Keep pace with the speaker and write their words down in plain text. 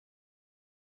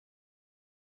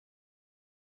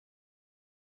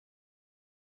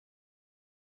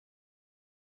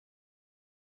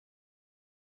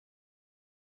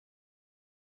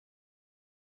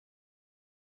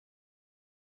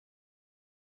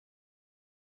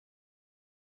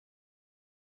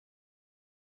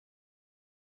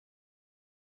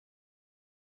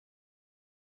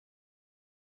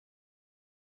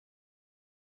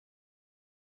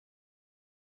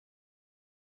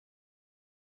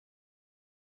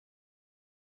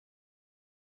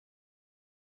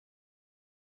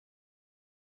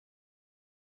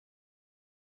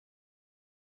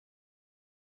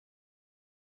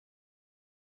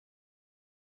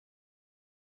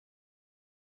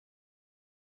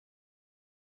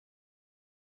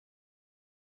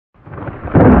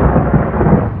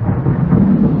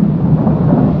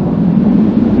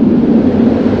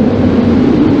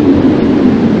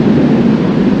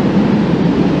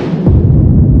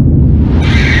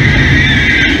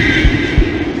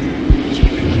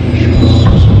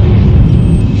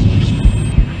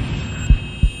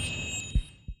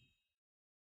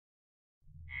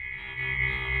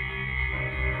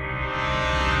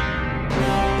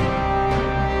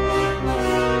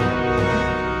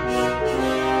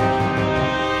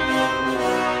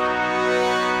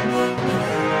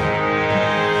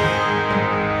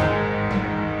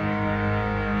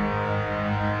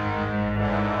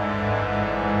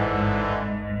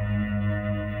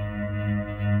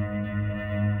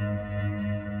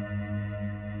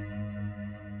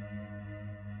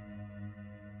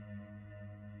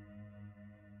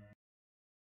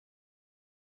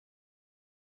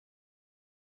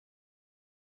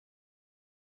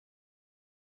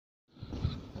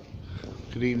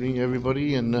Good evening,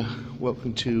 everybody, and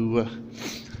welcome to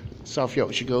South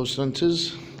Yorkshire Ghost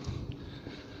Hunters.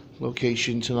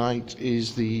 Location tonight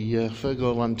is the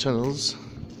Thurgoland tunnels,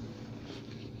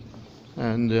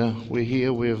 and we're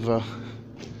here with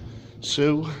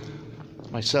Sue,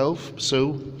 myself,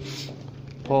 Sue,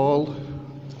 Paul.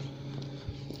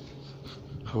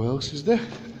 Who else is there?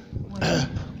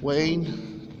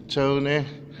 Wayne, Tony,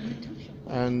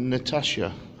 and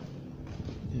Natasha.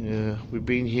 We've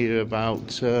been here about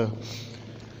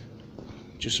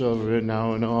just over an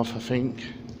hour and a half, I think,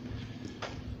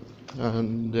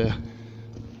 and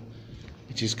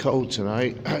it is cold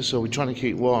tonight, so we're trying to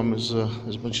keep warm as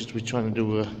much as we're trying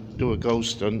to do a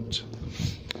ghost hunt.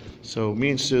 So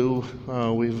me and Sue,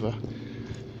 we've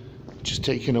just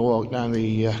taken a walk down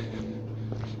the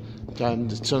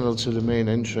tunnel to the main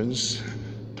entrance,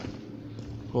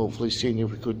 hopefully seeing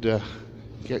if we could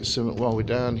get something while we're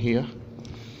down here.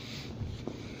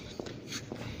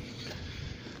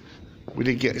 We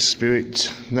did get a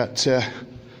spirit that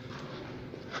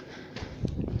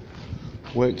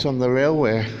worked on the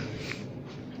railway.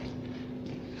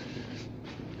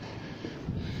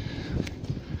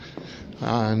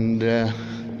 And that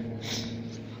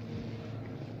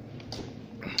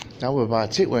was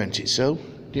about it, weren't it? So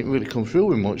didn't really come through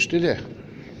with much, did it?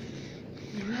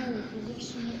 No, there was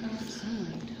something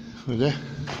outside. Was there?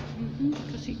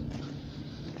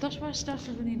 That's why I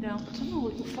started running down the tunnel.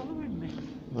 It was following me.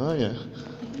 Oh yeah.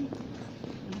 And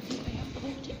I think they have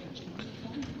caught it actually.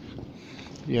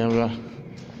 Yeah,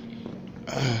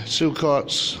 Sue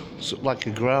caught like a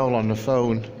growl on the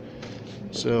phone,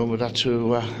 so we'd have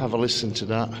to have a listen to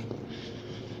that.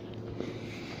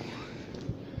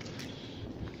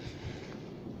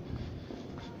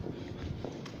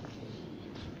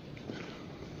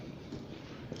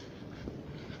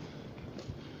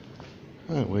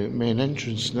 Right, we're at main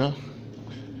entrance now.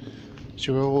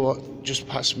 So we're all just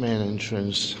past main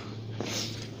entrance.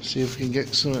 See if we can get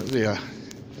something there.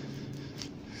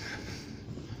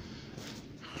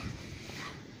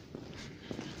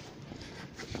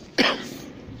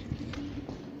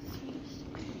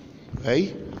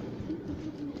 Hey?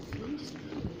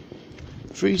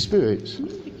 Free spirits?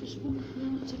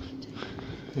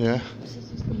 Yeah.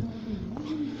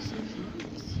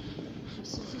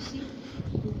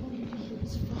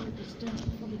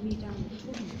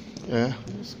 Yeah.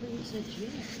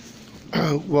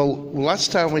 Well,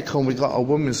 last time we come, we got a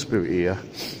woman's spirit here,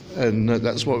 and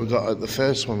that's what we got at the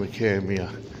first one we came here.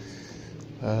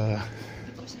 Because I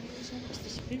always asked the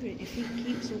spirit if he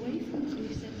keeps away from us,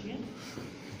 he said yes.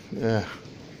 Yeah.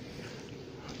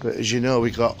 But as you know,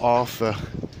 we got Arthur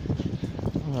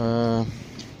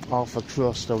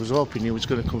Crust. I was hoping he was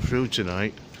going to come through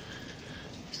tonight.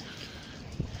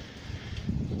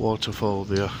 Waterfall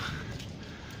there.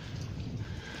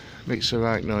 Makes the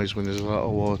right noise when there's a lot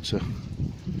of water.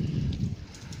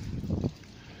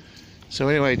 So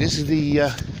anyway, this is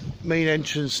the main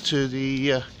entrance to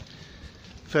the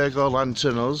Thurgoland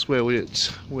tunnels where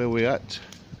we're at,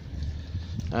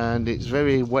 and it's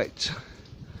very wet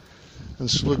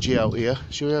and sludgy out here.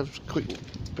 Shall we have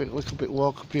a little bit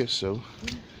walk up here, so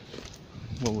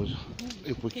well,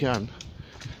 if we can?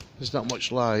 There's not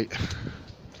much light.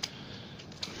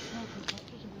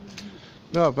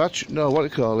 No, what do you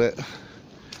call it?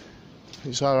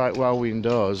 It's alright while we're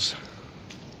indoors.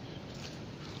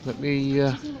 Let me,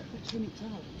 yeah,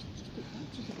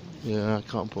 I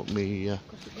can't put me,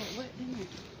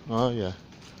 oh yeah.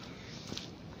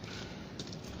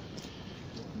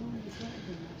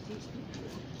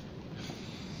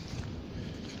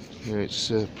 Yeah,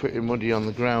 it's pretty muddy on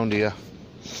the ground here.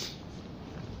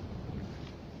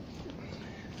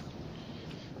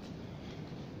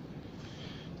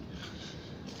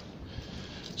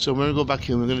 So we're going to go back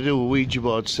in, we're going to do a Ouija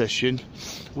board session.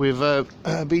 We've been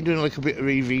doing a little bit of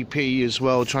EVP as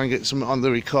well, trying to get something on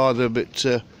the recorder, but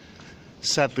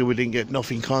sadly we didn't get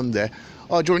nothing on there.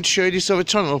 Oh, do you want to show you this other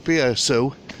tunnel up here,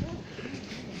 Sue?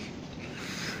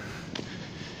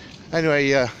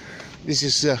 Anyway, this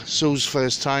is Sue's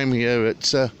first time here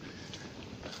at...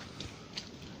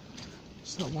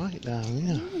 it's not light down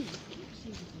here.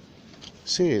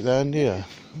 See it down here?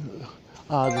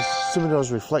 There's some of those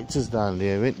reflectors down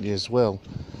there, isn't there, as well?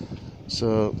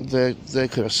 So they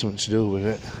could have something to do with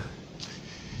it.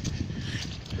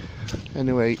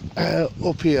 Anyway,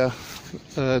 up here,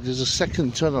 there's a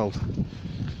second tunnel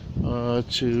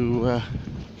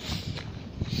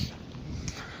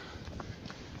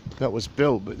that was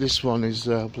built, but this one is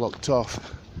blocked off,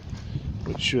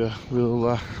 which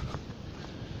we'll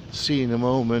see in a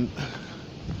moment.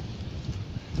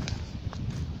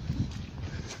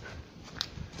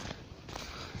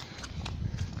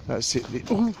 That's it.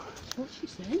 Oh, What's she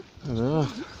saying? I don't know.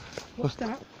 What's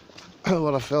that?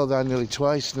 Well, I fell down nearly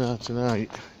twice now tonight.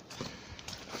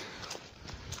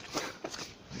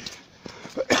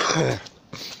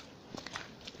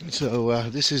 So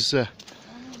this is.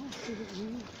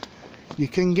 You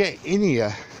can get in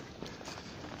here,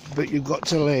 but you've got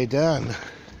to lay down.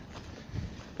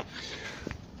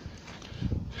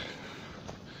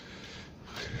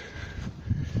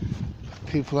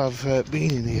 People have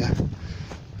been in here.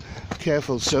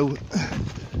 Careful, so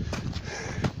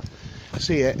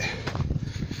see it.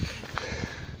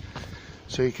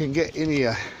 So you can get in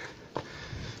here.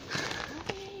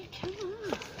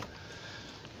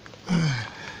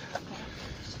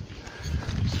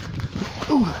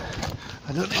 Ooh,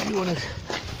 I don't know if you want to.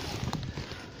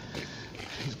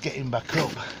 He's getting back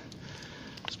up,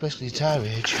 especially at our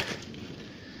age,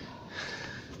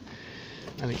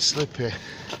 and it's slippy.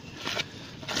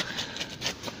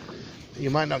 You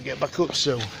might not get back up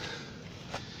soon.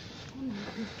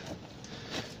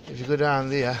 If you go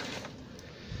down there,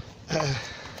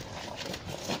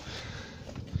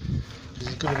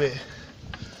 it's going to be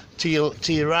to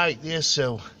your right there.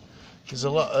 So there's a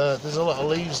lot of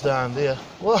leaves down there.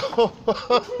 Whoa!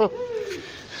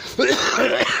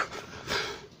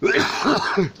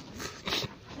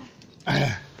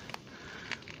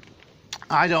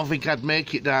 I don't think I'd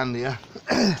make it down there.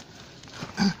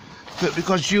 But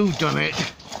because you've done it,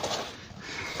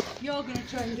 you're going to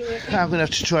try and do it. I'm going to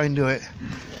have to try and do it.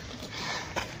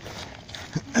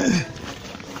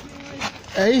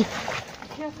 Hey?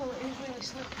 Careful, it is really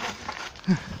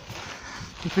slippery.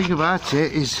 The thing about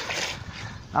it is,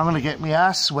 I'm going to get my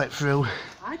ass wet through.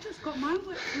 I just got mine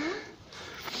wet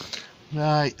through.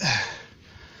 Right.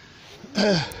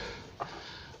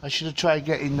 I should have tried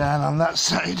getting down on that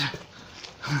side.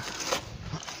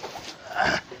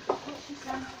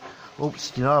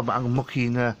 Oops, you know, but I'm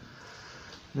mucking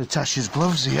Natasha's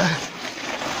gloves here.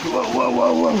 Whoa, whoa,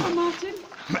 whoa, whoa. Hi, Martin.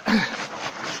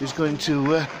 She's going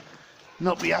to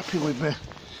not be happy with me.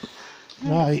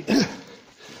 Right.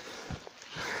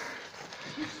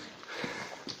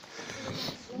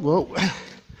 Whoa.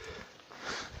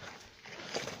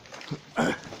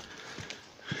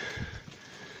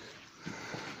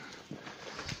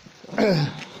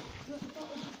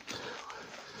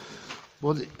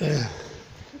 Well,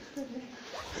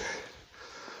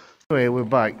 anyway, we're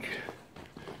back,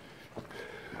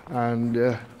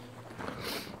 and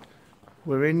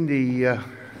we're in the.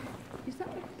 Is that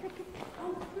the proper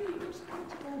old tree? It looks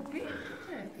quite an old bit,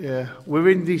 isn't it? Yeah, we're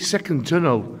in the second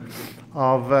tunnel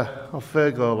of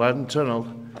Thurgoland tunnel,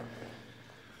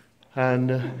 and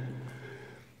have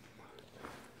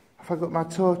I got my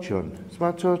torch on? Is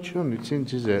my torch on? It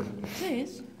isn't, is it? It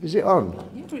is. Is it on?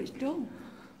 Yeah, but it's dull.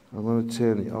 I'm going to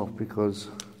turn it off because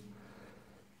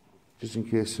just in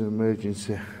case of an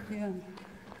emergency. Yeah.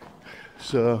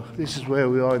 So this is where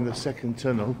we are in the second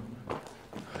tunnel.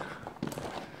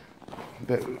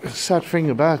 But the sad thing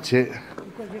about it,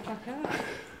 You've got to get back out.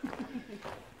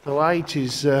 the light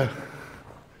is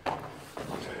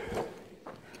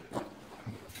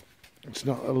it's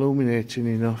not illuminating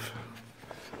enough.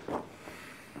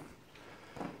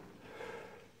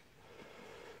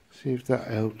 See if that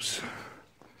helps.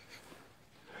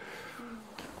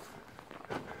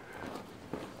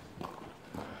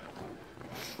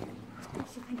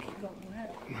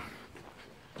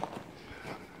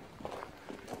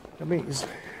 I mean,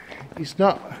 it's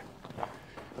not.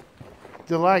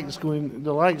 The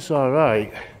light's all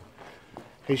right.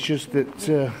 It's just that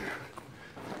the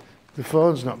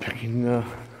phone's not picking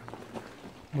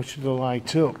much of the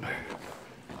light up.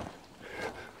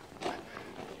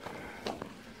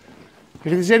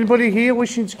 If there's anybody here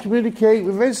wishing to communicate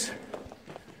with us,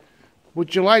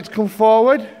 would you like to come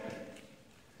forward?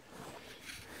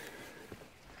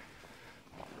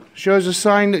 Show us a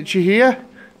sign that you're here.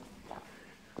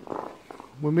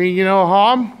 We mean you no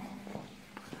harm.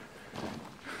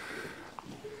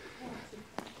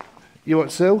 You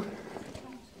what, Sue?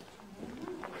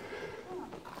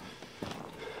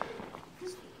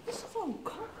 This is old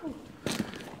copper.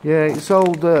 Yeah, it's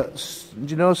old, do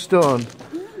you know stone?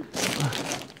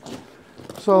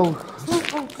 It's old. It's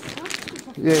like old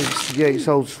slag. Yeah, it's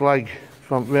old slag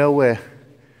from railway.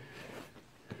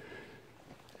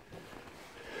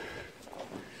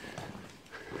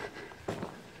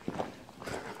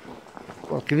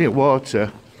 Well, I can hear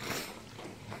water.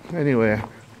 Anyway.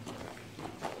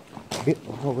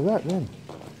 What was that then?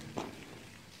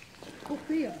 Up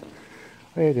here.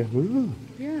 I heard a ooh.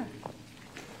 Yeah.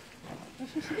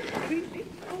 That's just a bit creepy.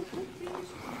 Oh,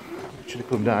 please. Should have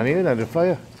come down here and had a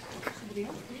fire. Somebody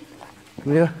else.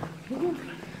 Come here.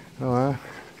 Oh,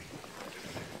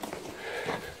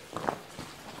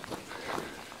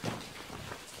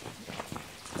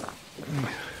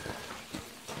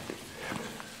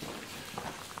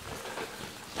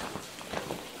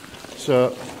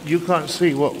 So you can't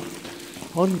see what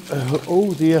on.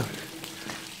 Oh dear,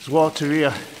 there's water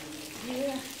here.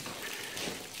 Yeah.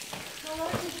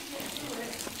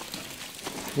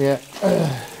 Yeah,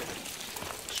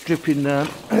 it's dripping down.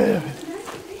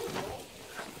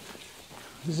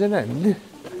 There's an end.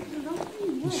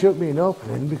 It should be an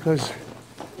opening because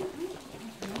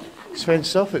it's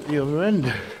fenced off at the other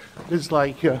end. There's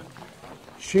like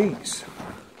sheets.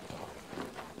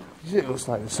 It looks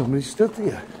like somebody stood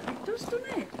there. It does,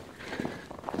 doesn't it?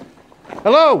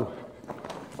 Hello!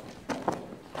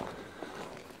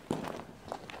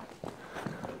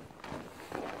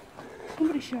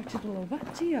 Somebody shouted hello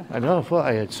back to you. I know, I thought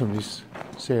I heard somebody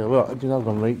say hello. I didn't have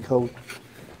on late cold.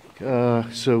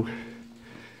 So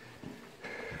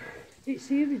It's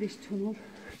here, this tunnel.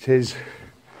 it is.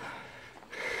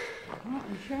 Right,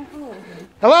 and shout hello again.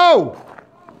 Hello!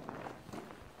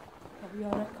 That'll be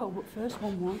your echo, but first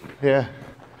one. Yeah.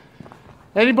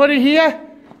 Anybody here?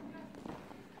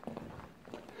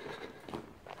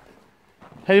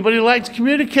 Anybody like to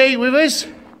communicate with us?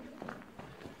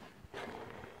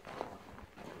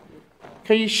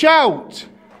 Can you shout?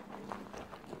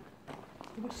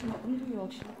 There was something under your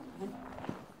shout then.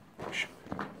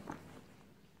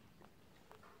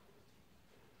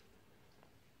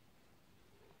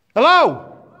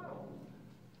 Hello?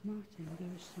 Martin, there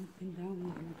is something down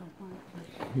there and I don't like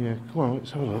it. Yeah, come on,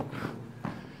 let's have a look.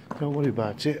 Don't worry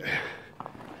about it.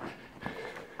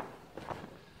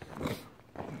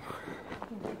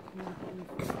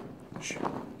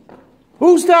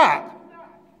 Who's that?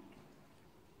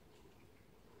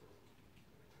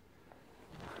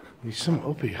 There's something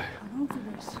up here. I know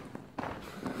there is. I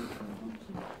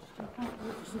can't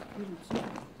walk us up here and see it.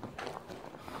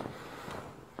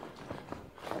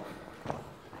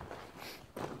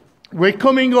 We're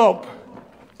coming up.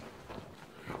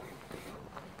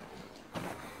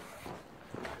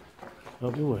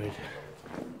 Don't be worried.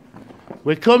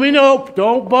 We're coming up.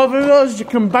 Don't bother us. You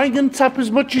can bang and tap as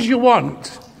much as you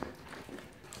want.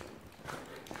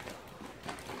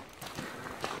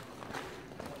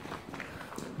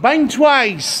 Bang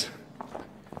twice.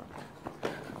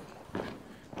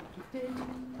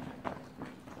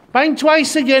 Bang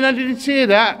twice again. I didn't hear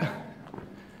that.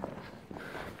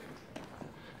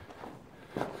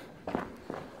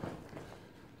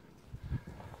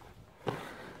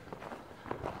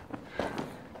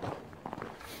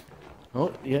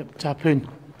 Oh, yep, tapping.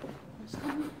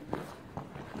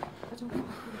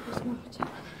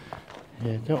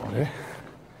 Yeah, don't worry.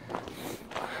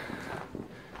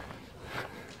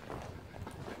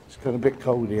 It's got a bit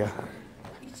cold here.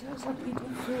 It sounds like you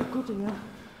don't feel good here.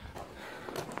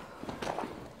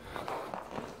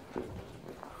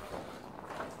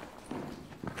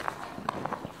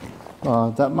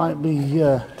 Oh, that might be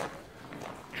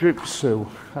drips, Sue.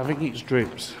 I think it's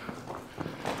drips.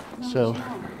 No, So, it's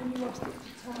not. When you lost it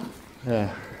to time.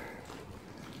 yeah.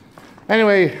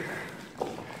 Anyway,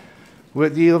 we're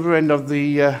at the other end of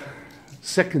the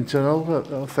second tunnel at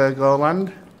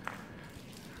Thurgoland,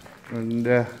 and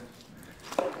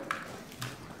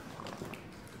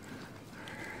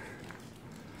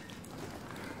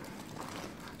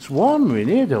it's warmer in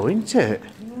here, though, isn't it?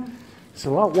 Yeah. It's a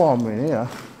lot warmer in here.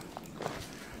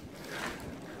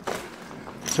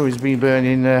 So he's been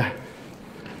burning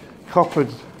copper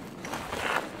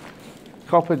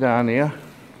down here.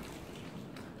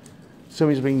 So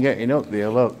he's been getting up there,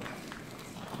 look.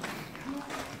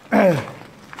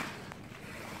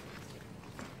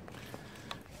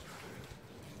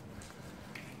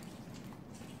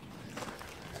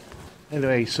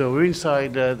 Anyway, so we're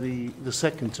inside the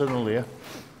second tunnel here.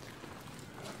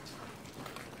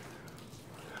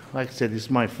 Like I said, this is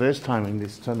my first time in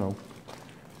this tunnel.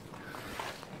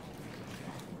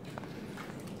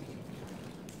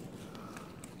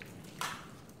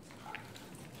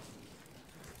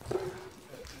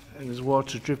 And there's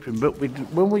water dripping, but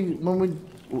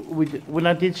when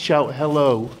I did shout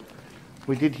hello,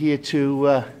 we did hear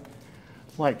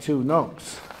like two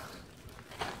knocks.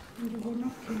 And you were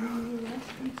knocking on your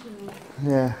asking to.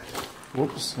 Yeah.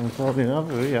 Whoops, I'm falling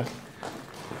over here.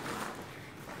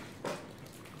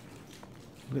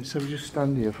 Let's have just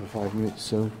stand here for 5 minutes,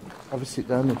 so have a sit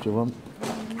down if you want.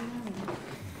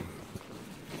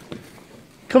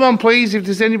 Come on, please, if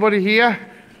there's anybody here.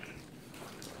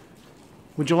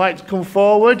 Would you like to come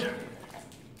forward?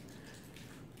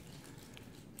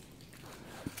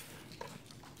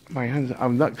 My hands,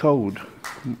 I'm that cold.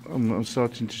 I'm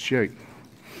starting to shake.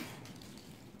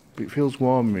 But it feels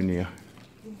warmer in here.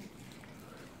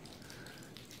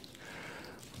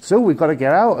 So we've got to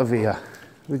get out of here.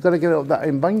 We've got to get up that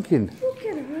embanking. Look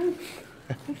at him.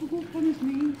 Have a look on his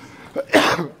knees.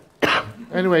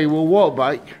 Anyway, we'll walk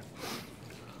back.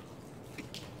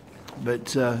 But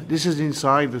this is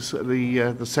inside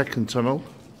the second tunnel.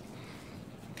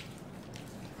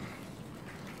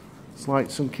 It's like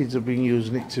some kids have been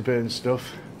using it to burn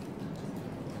stuff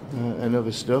and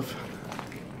other stuff.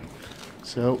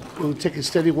 So we'll take a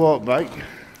steady walk back.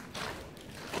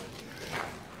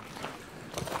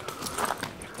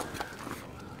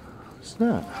 What's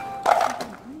that?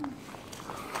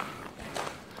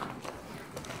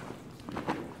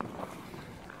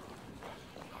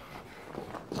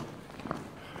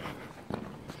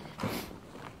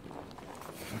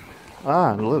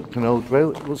 Ah, look, an old rail.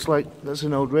 Looks like that's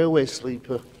an old railway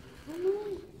sleeper.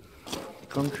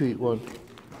 Concrete one.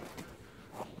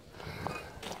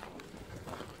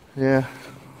 Yeah,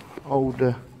 old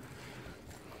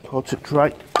potted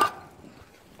track.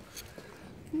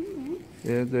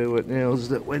 Yeah, there were nails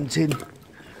that went in,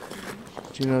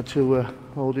 you know, to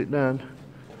hold it down.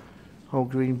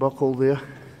 Old green buckle there.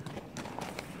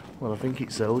 Well, I think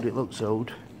it's old. It looks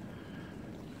old.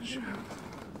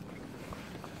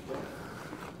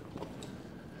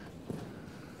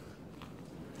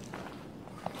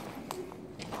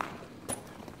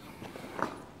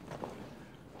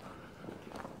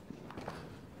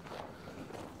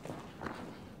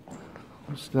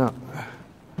 What's that?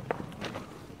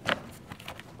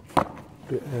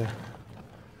 Bit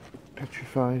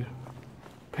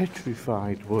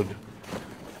petrified wood,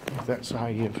 if that's how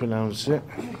you pronounce it.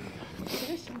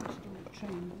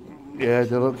 Yeah,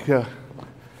 they look.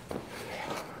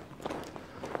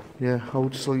 Yeah,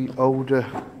 old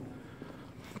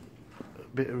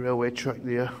bit of railway track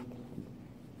there.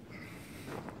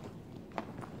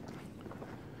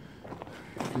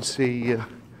 You can see.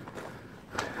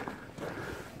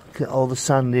 Look at all the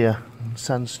sand here,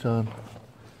 sandstone.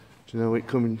 Do you know it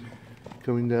coming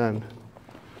down?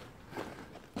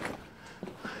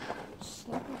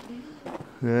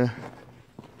 Yeah.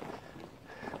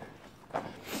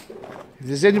 If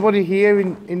there's anybody here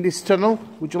in this tunnel,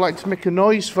 would you like to make a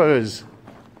noise for us?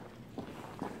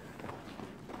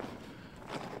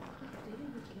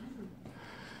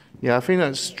 Yeah, I think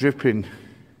that's dripping.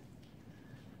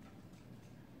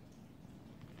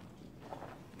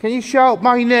 Can you shout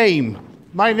my name?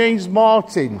 My name's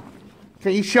Martin.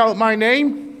 Can you shout my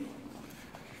name?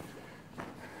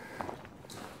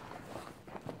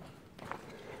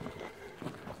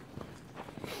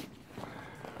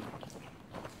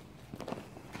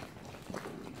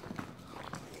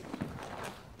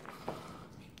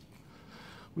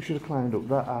 We should have climbed up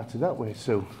that arter that way,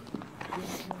 Sue.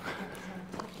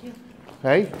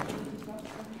 Hey?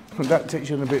 That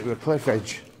takes you on a bit of a cliff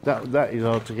edge. That is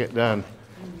hard to get down.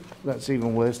 That's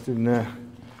even worse than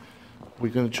we're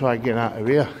going to try getting out of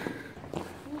here.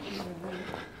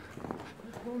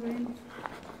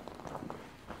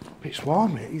 It's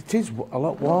warm. It is a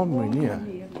lot warmer in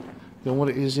here than what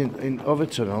it is in other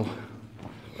tunnel.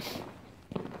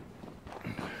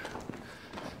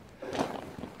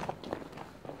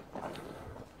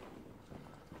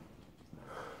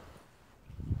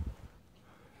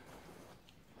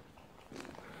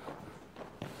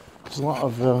 There's a lot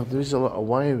of there is a lot of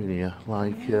wire in here,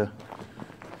 like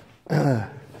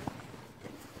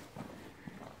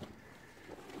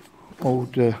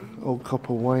old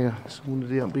copper wire. Someone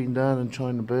they haven't been down and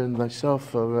trying to burn themselves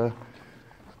for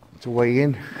to weigh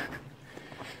in.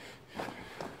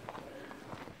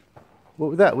 What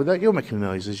was that? Was that you making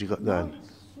noise as you got down?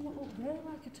 Something up there,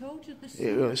 like I told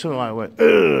you. Something like went.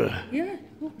 Ugh. Yeah,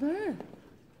 up there.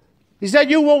 Is that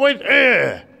you what went?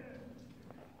 Ugh?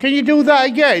 Can you do that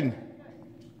again?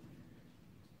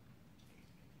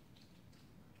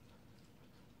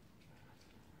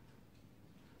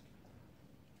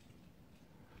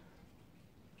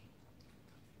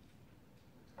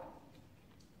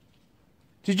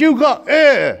 Did you got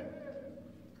air?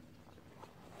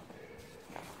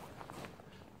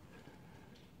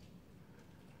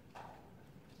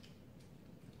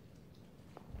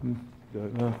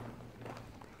 Don't know.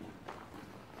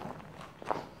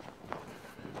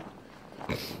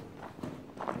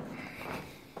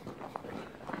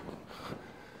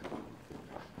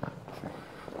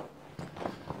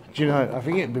 Do you know, I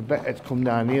think it'd be better to come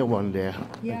down here one day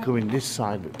and come in this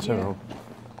side of the tunnel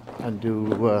and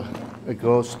do a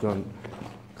ghost hunt,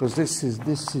 because this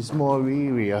is more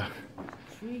eerier,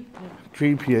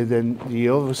 creepier than the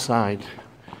other side.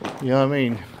 You know what I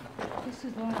mean? This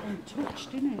is like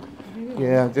untouched, isn't it? Really?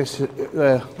 Yeah, this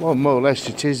well, more or less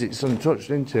it is. It's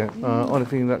untouched, isn't it? Only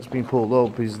thing that's been pulled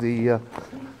up is the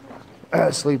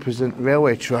sleepers and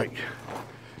railway track,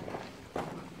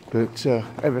 but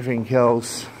everything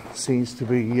else seems to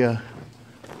be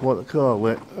what they call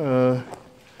it.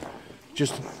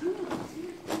 just.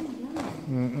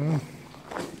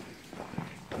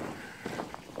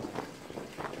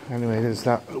 Anyway, there's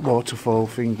that waterfall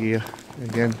thing here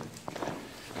again.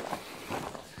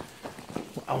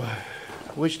 I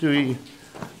wish the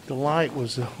light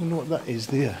was. I wonder what that is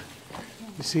there.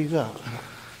 You see that?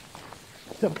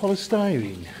 Is that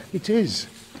polystyrene? It is.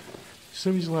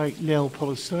 Something's like nail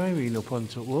polystyrene up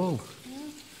onto the wall. Yeah.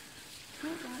 It's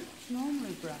not like it's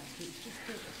normally bright, it's just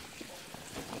that.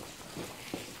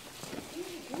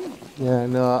 Yeah,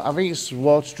 no, I think it's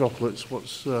water droplets.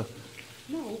 What's No,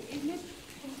 it makes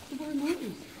the way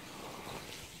noise.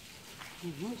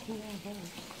 No, it's not like that.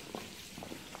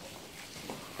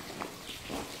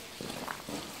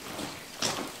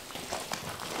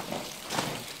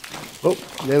 Oh,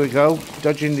 there we go.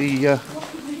 Dodging the.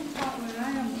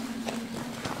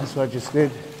 That's what I just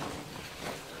did.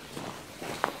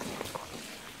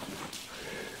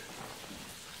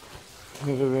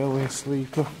 Another railway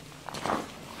sleeper.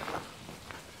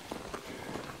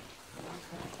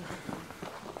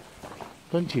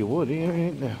 Plenty of wood here,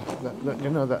 ain't there? You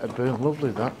know, that'd burn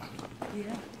lovely, that.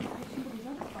 Yeah.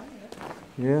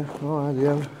 Yeah, oh,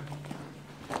 yeah.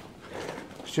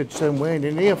 Should send Wayne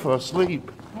in here for a sleep.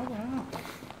 Oh, wow.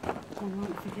 I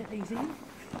might forget these in.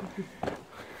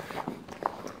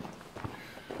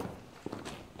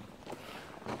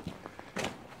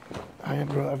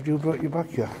 Have you brought your back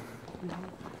here? No.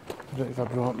 I don't know if I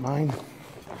brought mine.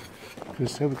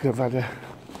 Because we could have had a.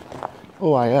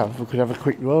 Oh, I have. We could have a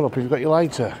quick roll up. Have you got your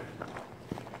lighter?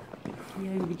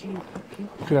 Yeah, would you cook it?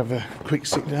 We could have a quick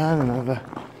sit down and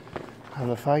have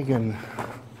a fag and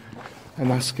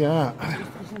ask out.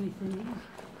 If there's anything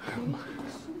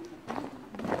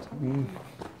in.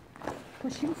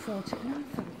 Because you felt it and I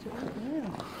felt it out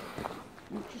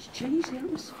there. It just changed the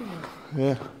atmosphere.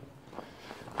 Yeah.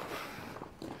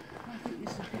 I think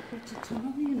it's a bit better to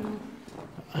know, you know.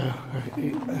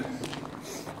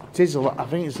 It is a lot. I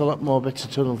think it's a lot more better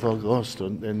tunnel for ghost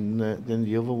hunt than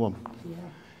the other one. Yeah.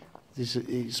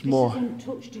 It's more. This is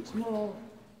untouched, it's more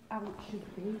how it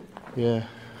should be. Yeah.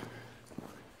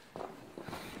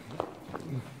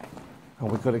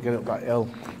 And we've got to get up that hill,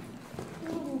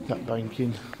 that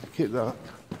banking, hit that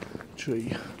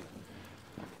tree.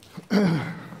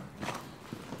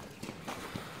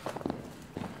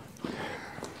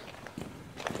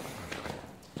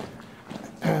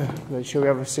 Right, shall we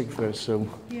have a cig first? So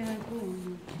Yeah, go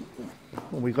on.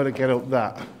 we've got to get up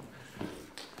that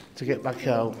to get back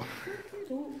out.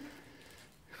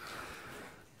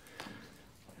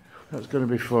 That's going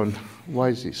to be fun. Why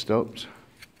is it stopped?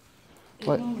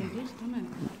 What?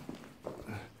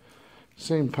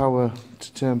 Same power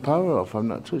to turn power off. I've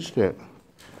not touched it.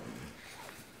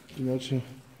 You know, to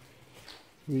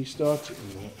restart it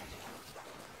and that.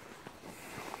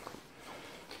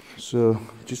 So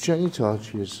just check your torch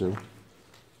here, Sue.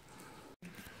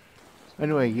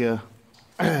 Anyway,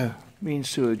 me and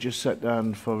Sue just sat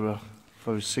down for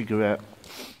a cigarette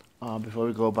before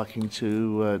we go back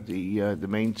into the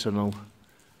main tunnel,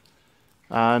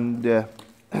 and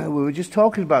we were just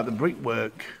talking about the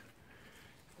brickwork,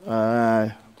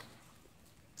 how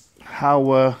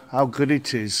good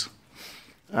it is,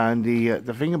 and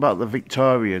the thing about the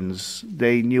Victorians,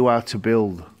 they knew how to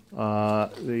build.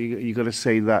 You got to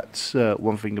say that's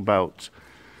one thing about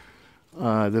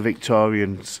the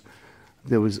Victorians.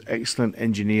 There was excellent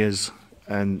engineers,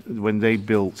 and when they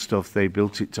built stuff, they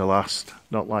built it to last.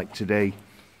 Not like today,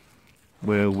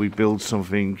 where we build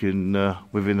something and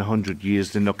within 100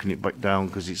 years they're knocking it back down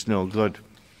because it's no good.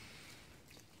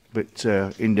 But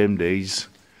in them days,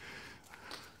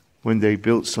 when they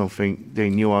built something, they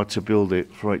knew how to build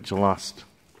it for it to last.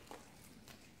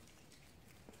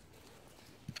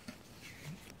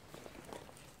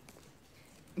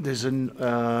 There's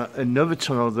another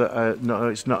tunnel that no,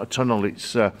 it's not a tunnel.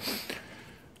 It's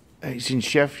in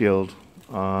Sheffield.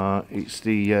 It's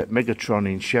the Megatron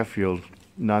in Sheffield.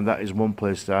 Now that is one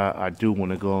place that I do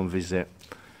want to go and visit.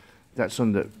 That's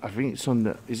under. I think it's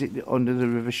under. Is it under the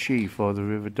River Sheaf or the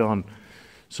River Don?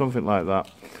 Something like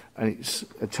that. And it's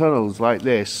a tunnels like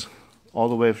this all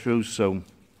the way through. So.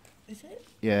 Is it?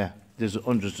 Yeah. There's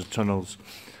hundreds of tunnels,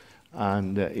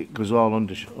 and it goes all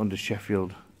under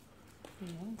Sheffield. Yeah.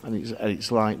 And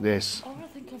it's like this. Oh, I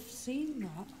think I've seen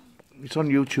that. It's on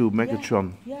YouTube,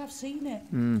 Megatron. Yeah, I've seen it.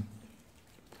 Mm.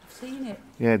 I've seen it.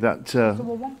 Yeah, that. There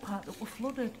was one part that was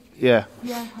flooded. Yeah.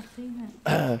 Yeah, I've seen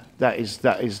it. That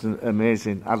is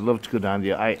amazing. I'd love to go down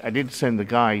there. I did send the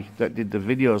guy that did the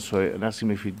videos for it and asked him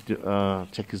if he'd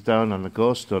take us down on the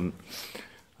ghost hunt,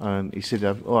 and he said,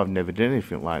 I've never done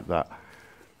anything like that.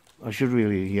 I should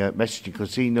really message him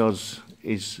because he knows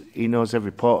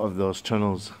every part of those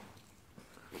tunnels.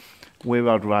 we're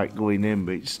all right going in,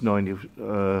 but it's knowing if,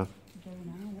 Going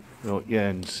out. yeah,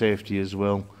 and safety as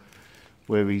well,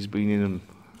 where he's been in them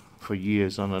for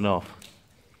years on and off.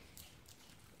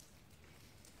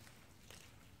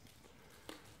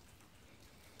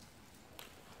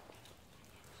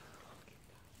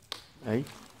 Hey,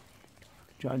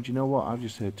 John, do you know what? I've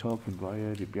just heard talking, but I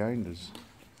heard it behind us.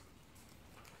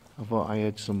 I thought I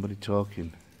heard somebody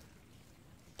talking.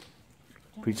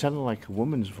 But it sounded like a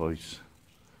woman's voice.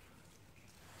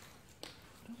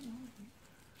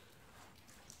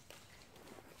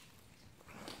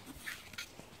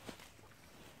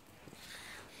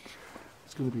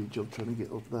 It's going to be a job trying to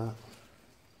get up there.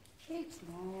 It's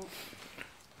not.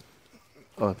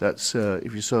 Oh, that's,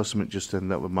 if you saw something just then,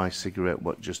 that was my cigarette,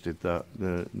 what just did that.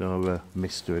 No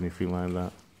mist or anything like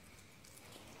that.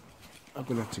 I'm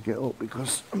going to have to get up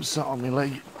because I'm sat on my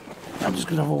leg. I'm just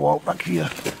going to have a walk back here.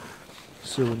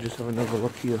 So we'll just have another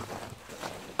look here.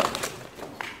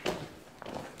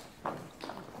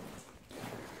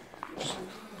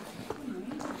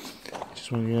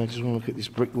 Just want to look at this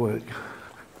brickwork.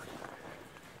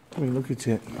 I mean, look at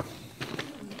it.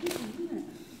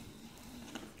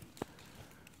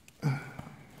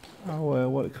 Oh,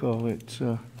 what do you call it?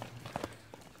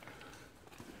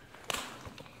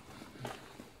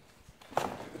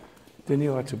 They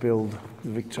knew how to build. The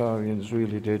Victorians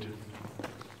really did.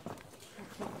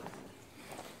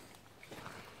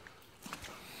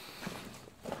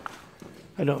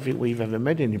 I don't think we've ever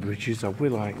made any bridges, have we,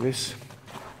 like this?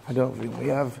 I don't think we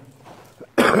have.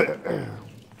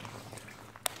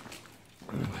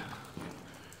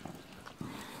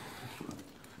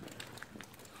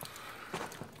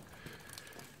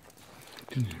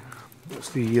 That's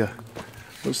the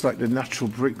looks like the natural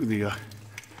brick, the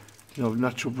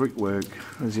natural brickwork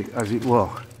as it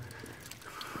was.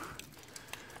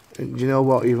 And you know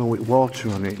what? Even with water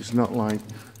on it, it's not like.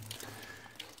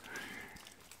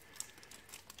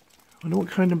 I wonder what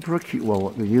kind of brick it was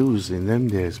what they used in them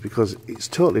days, because it's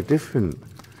totally different.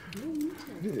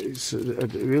 It's a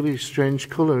really strange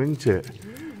colour, isn't it?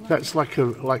 That's like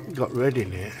got red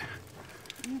in it,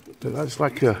 but that's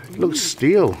like it looks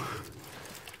steel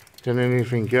than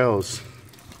anything else.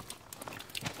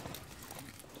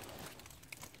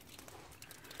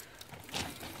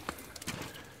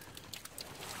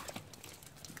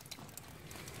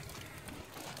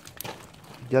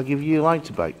 Did I give you your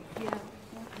lighter back? Yeah.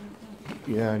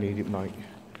 Yeah, I need it, Mike.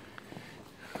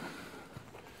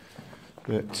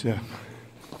 But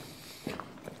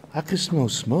I can smell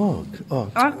smoke.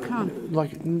 Oh, I can.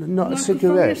 like not a Like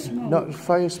cigarette, a fire smoke. not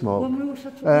fire smoke. When we were sat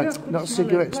up there, I could not smell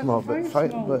cigarette it, like smoke, fire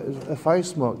but smoke. a fire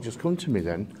smoke just come to me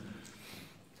then.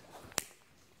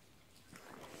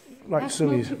 I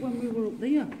smelled it when we were up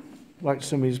there. Like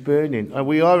somebody's burning. And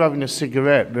we are having a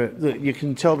cigarette, but you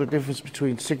can tell the difference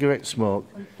between cigarette smoke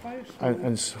And fire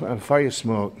smoke. and fire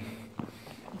smoke.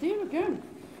 There again.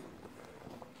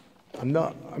 I'm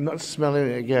not smelling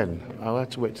it again. I'll have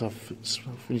to wait till I've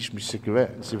finished my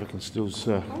cigarette and see if I can still.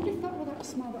 How did that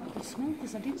smell that I could smell?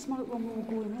 Because I didn't smell it when we were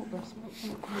going up, but I smelled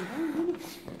something coming down, didn't it?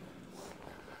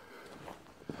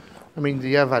 I mean,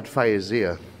 they have had fires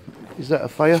here. Is that a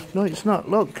fire? No, it's not.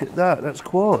 Look at that. That's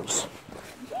quartz.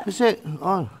 Is it?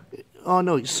 Oh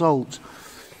no, it's salt.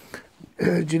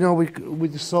 Do you know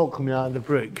with the salt coming out of the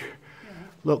brick? Yeah.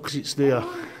 Look, 'cause it's there.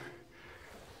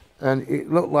 And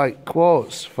it looked like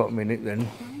quartz for a minute then,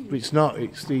 but it's not.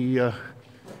 It's the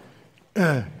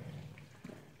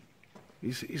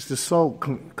it's the salt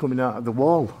coming out of the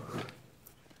wall.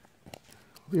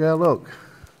 Yeah, look.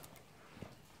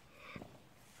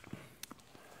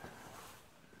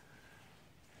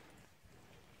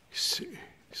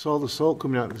 It's all the salt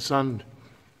coming out of the sand.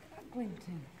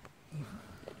 Glinting.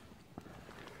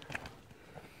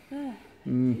 There.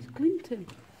 It's glinting.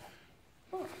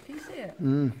 What? Can you see it?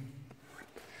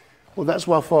 Well, that's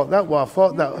what I thought. I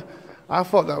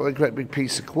thought that was a great big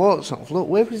piece of quartz. Look,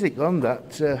 where has it gone?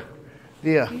 That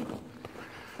there.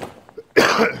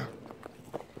 I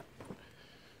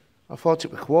thought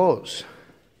it was quartz,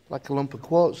 like a lump of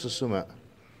quartz or something.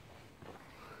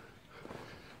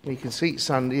 You can see it's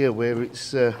sand here where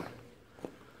it's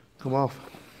come off.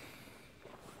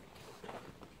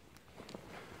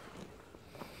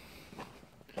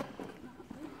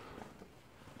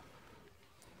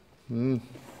 It's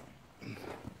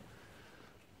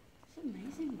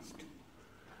amazing.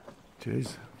 It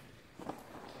is.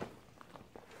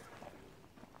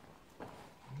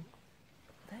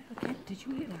 There again. Did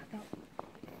you hear that?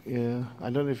 Yeah, I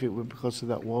don't know if it was because of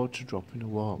that water drop in the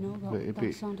wall. No, but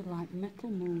that sounded like metal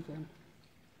moving.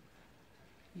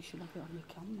 You should have it on your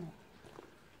camera.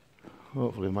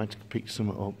 Hopefully I might pick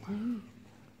something up.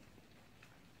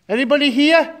 Anybody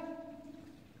here?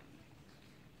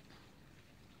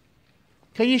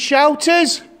 Can you shout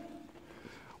us?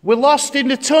 We're lost in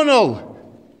the tunnel.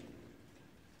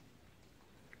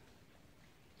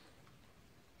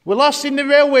 We're lost in the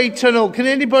railway tunnel. Can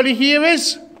anybody hear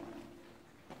us?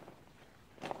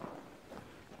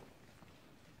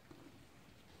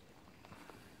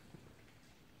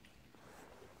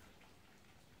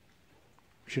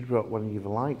 Should have brought one of your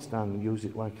lights down and use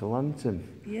it like a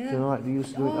lantern. Yeah. You know, like they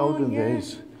used to do in olden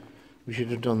days. We should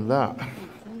have done that.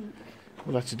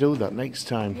 We'll have to do that next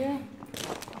time. Yeah.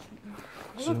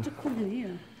 We'll have to come in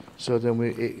here. So then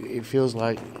it feels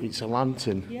like it's a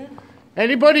lantern. Yeah.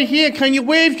 Anybody here, can you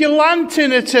wave your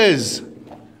lantern at us?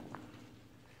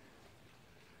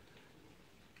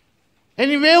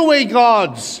 Any railway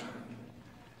guards?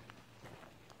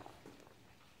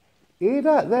 Hear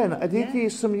that then? I did hear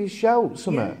somebody shout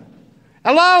something. Yeah.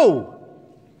 Hello?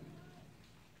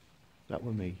 That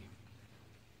was me.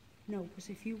 No, because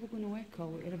if you were going to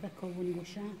echo, it'd have echoed when you were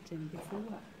shouting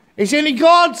before. Is any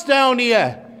guards down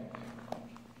here?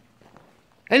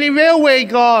 Any railway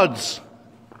guards?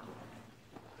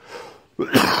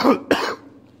 I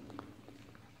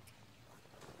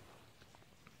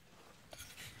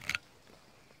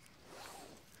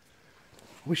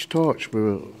wish torch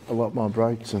were a lot more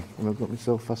brighter, and I've got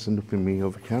myself fastened up in me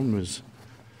over cameras.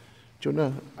 Do you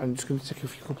know? I'm just going to take a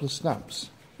couple of snaps.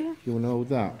 Yeah. You want to hold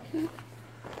that? Yeah.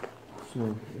 So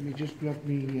let me just grab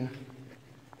me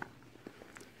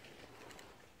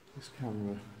this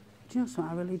camera. Do you know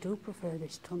something? I really do prefer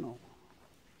this tunnel.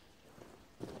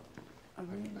 I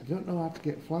don't know how to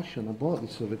get flash on. I bought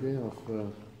this other day off.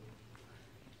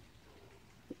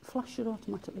 Flash should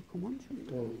automatically come on, shouldn't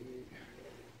it? Well,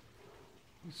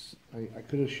 I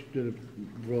could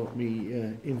have brought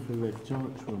me infrared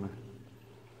torch from her.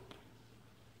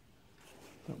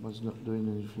 That was not doing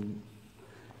anything.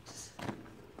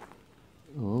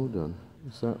 Oh, hold on.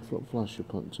 Is that flash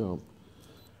up on top?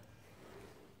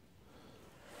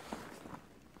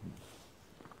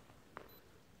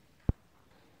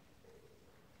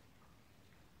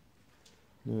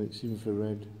 No, it's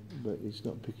infrared, but it's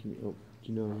not picking it up.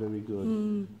 Do you know, very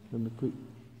good. Let me put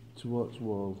towards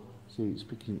wall. See,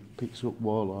 picks up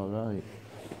wall all right.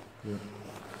 Yeah.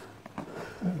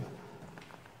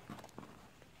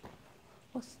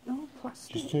 What's no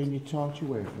plastic? Just turn your torch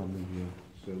away from me here.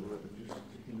 So just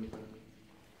sticking it back.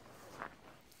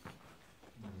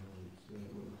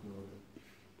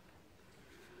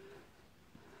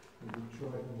 We'll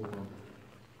try it more on.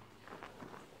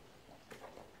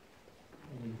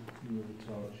 The other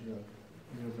torch, the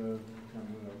other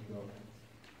camera I've got.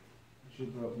 I should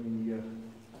have got me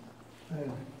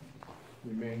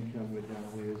the main camera down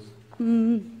here.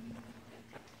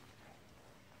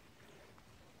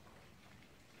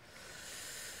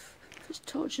 This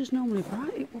torch is normally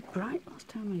bright. It was bright last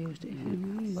time I used it, if you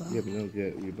remember. Yeah, but now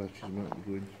your batteries might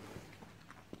be good.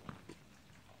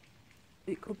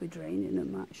 It could be draining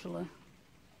them, actually.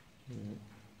 Yeah.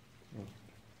 Oh,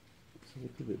 it's a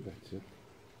little bit better.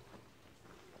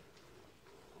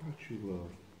 Battery low.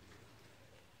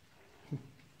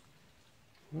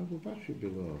 Why would battery be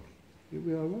low? It'd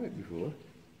be alright before.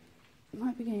 It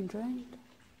might be getting drained.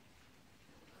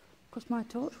 Because my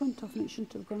torch went off and it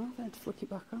shouldn't have gone off. I had to flick it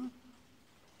back on.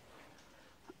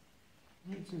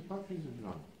 It says batteries have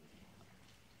gone.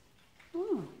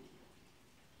 Oh.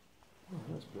 Oh,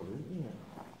 that's brilliant, isn't it?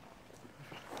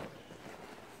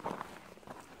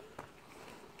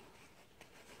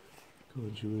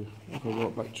 Good, you have a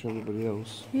walk back to everybody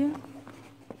else. Yeah.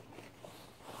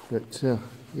 But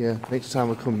yeah, next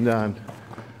time I come down,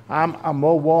 I'm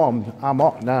more warm. I'm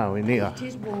hot now in here. It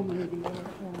is warmer in here.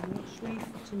 It's 3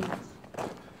 foot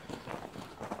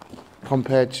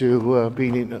Compared to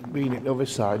being at the other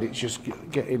side, it's just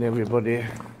getting everybody,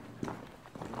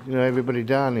 everybody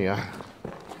down here.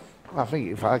 I think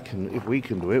if we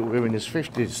can do it, we're in his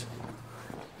 50s,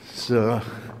 so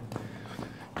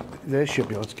they should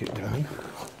be able to get down.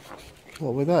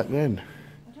 What with that then?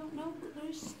 I don't know, but there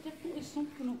is definitely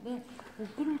something up there. We're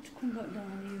going to have to come back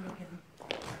down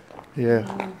here again.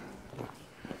 Yeah.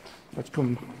 Let's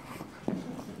come.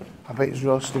 I bet it's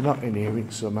roasting hot in here in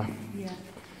summer. Yeah.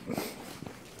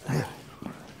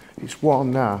 It's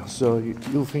warm now, so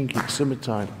you'll think it's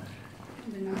summertime.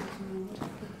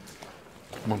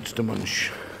 Monster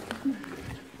Munch.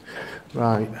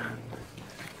 Right.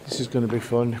 This is going to be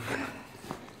fun.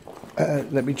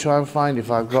 Let me try and find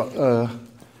if I've got...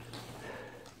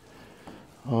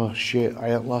 oh shit, I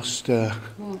have lost... have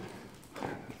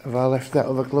I left that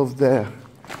other glove there?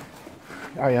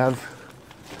 I have.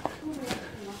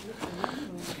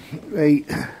 Right.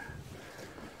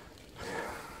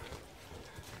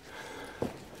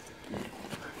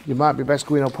 You might be best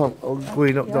going up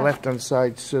the left-hand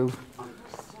side, so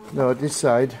no, this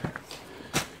side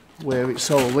where it's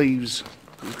all leaves.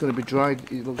 It's going to be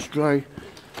dried. It looks dry.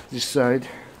 This side.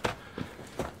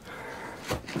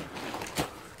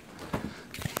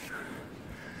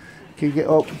 Can you get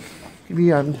up? Give me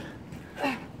your hand.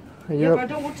 Yeah, but I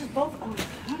don't want us both on.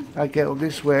 I get up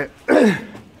this way.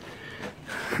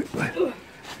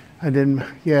 And then,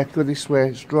 yeah, go this way.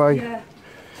 It's dry. Yeah.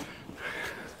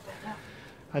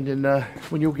 And then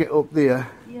when you get up there,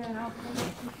 Yeah,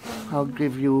 I'll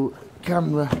give you a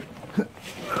camera.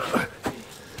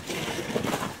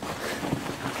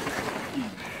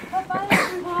 Bye-bye,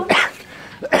 everyone.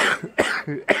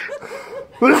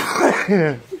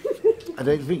 I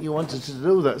don't think you wanted to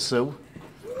do that, Sue.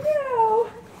 No.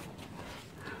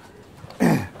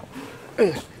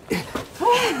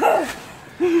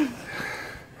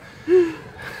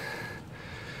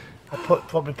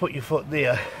 Probably put your foot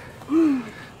there.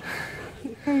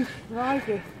 It's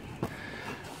righty.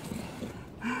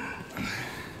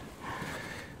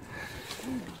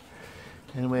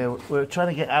 Anyway, we're trying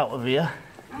to get out of here.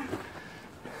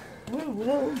 We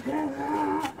will get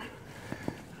out.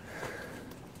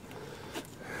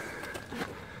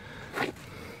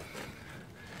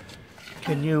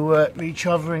 Can you reach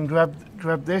over and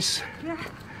grab this? Yeah.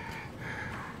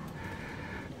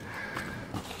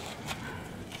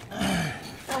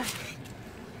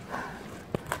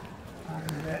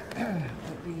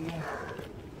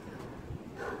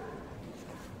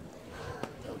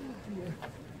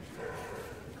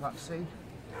 Can't see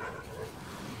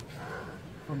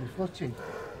from the footing.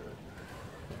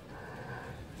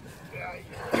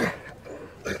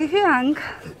 You hang.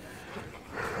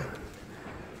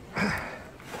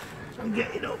 I'm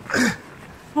getting up.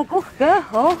 Oh, go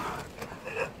careful.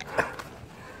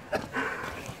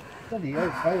 Bloody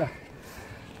hell, fella.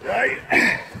 Right.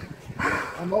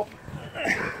 I'm up.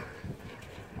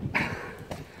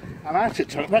 I'm out at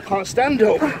top. I can't stand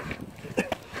up.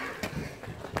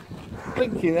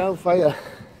 Blinking hellfire.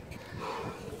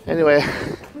 Anyway,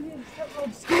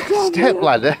 step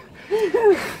ladder.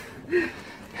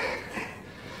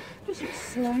 Just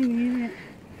slimy, isn't it?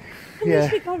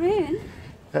 Yeah. We got in.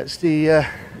 That's the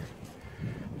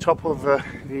top of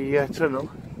the tunnel.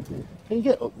 Can you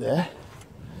get up there?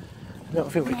 I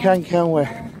don't think we can we?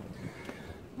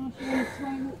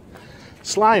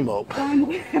 Slime up? Slime up.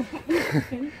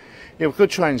 Yeah, we could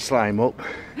try and slime up.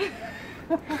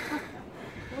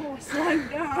 Oh, slime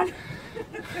down.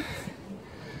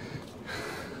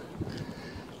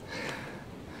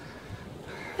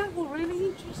 That was really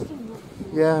interesting.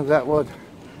 Yeah, that would.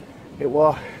 It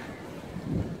was.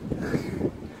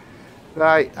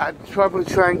 Right, I'd probably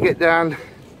try and get down.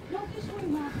 Not this way,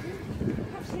 Martin.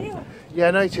 That's here. Yeah,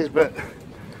 I know it is, but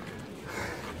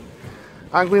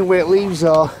I'm going where leaves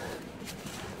are.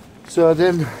 So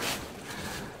then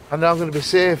I know I'm going to be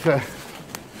safer.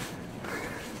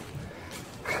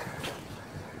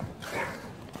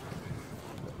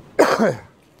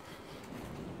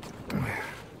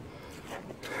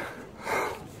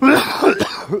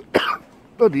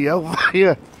 Bloody hell,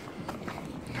 yeah.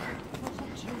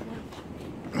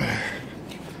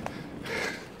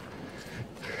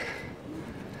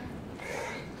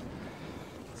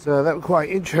 So that was quite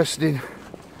interesting.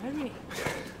 Very.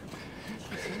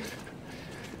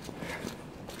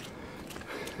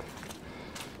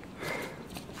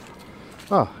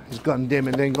 Oh, it's gone dim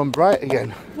and then gone bright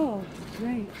again. Oh,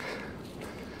 great.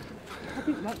 I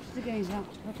think that's the game that.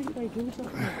 I think they do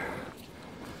something.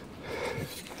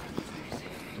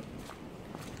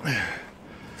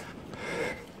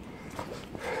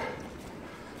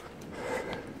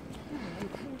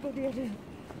 Everybody had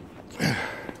a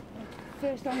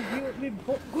first time view of me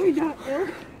butt going that hill.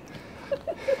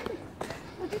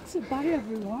 I did say bye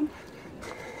everyone.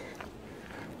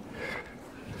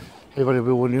 Everybody will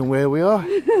be wondering where we are.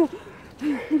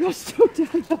 We got stuck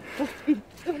down that fucking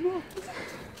tunnel.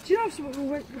 Do you know something?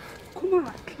 We come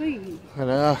out clean. I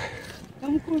know.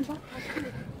 And we're going back past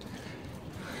it.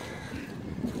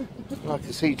 I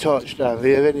can see torch down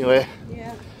there anyway.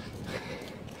 Yeah.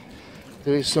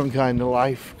 There is some kind of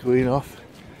life going off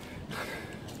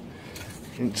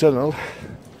in tunnel.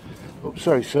 Oh,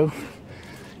 sorry, Sue.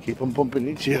 Keep on bumping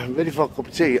into you. I'm ready for a cup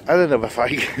of tea and another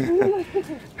fag.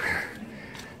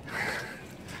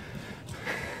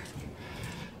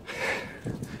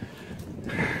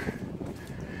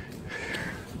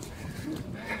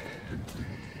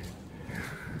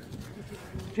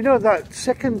 Do you know that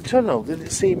second tunnel didn't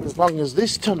seem as long as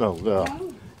this tunnel though?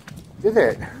 No. Did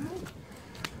it? No.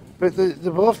 But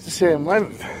they're both the same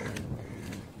length.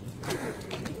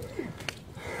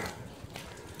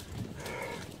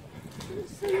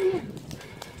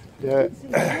 Yeah.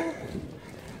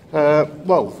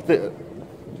 Well,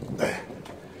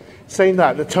 saying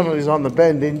that, the tunnel is on the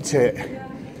bend, isn't it? Yeah.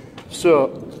 So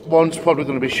one's probably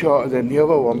going to be shorter than the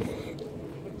other one.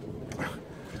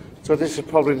 So this is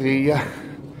probably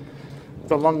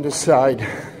the longer side.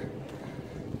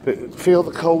 But feel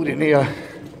the cold in here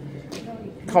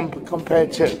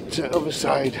compared to the other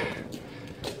side.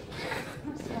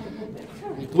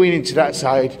 Going into that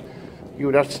side, you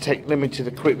would have to take limited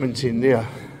equipment in there.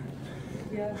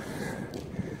 Yeah.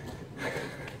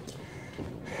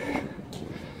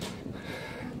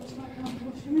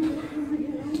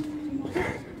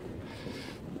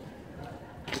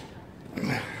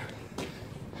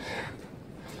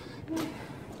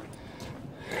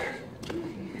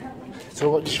 So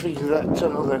what do you think of that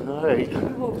tunnel then, right?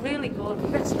 Oh, really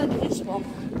good. Better than this one.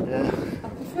 Yeah. I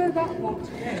prefer that one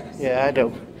to this. Yeah, I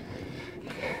do.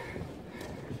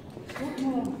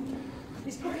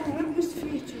 It's got more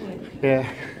atmosphere to it.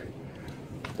 Yeah.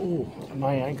 Oh,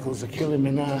 my ankles are killing me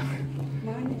now.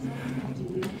 Mine is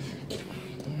not.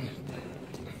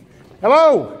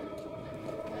 Hello!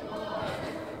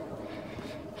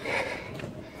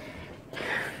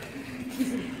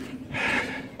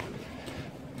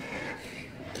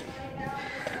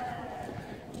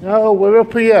 No, we're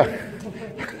up here.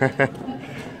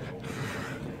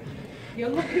 You're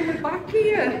lucky we're back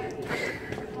here.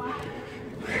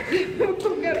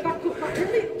 Couldn't get back up that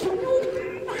really tunnel.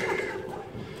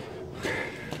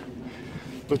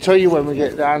 We'll tell you when we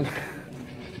get down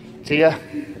to you.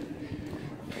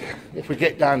 If we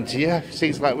get down to you,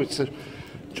 seems like we're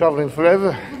travelling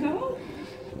forever. No.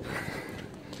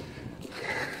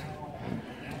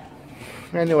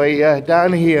 Anyway,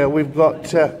 down here we've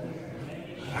got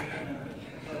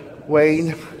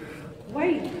Wayne,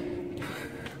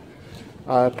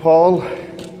 Paul,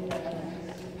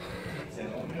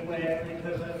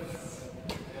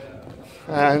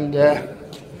 and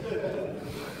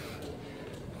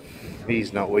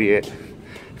he's not with yet.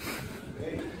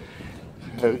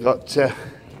 We've got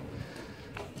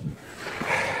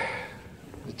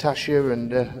Natasha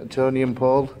and Tony and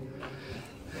Paul.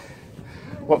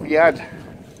 What have you had?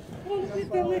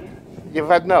 You've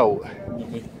had no?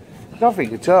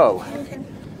 Nothing at all.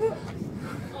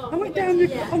 I went down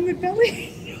on my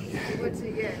belly.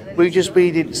 We've just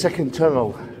been in the second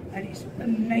tunnel. And it's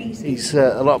amazing. It's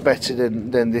a lot better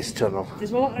than this tunnel.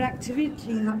 There's a lot of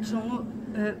activity in that tunnel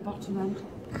at bottom end.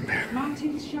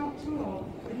 Martin's shouts a lot.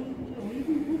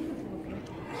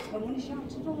 And when he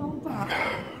shouted a lot back,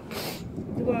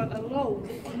 there were a load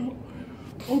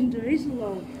under his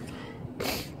load.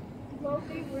 While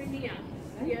we were in here,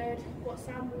 we heard what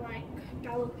sounded like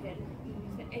galloping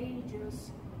for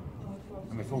ages.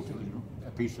 And I thought it was a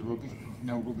piece of rubbish,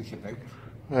 no rubbish about.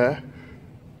 Yeah.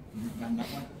 And that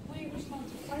one. We were starting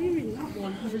to fire in that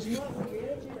one. There's a lot of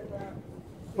weird about.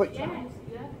 What? Yes,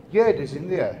 yeah. Yeah, it is in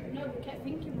there. No, we kept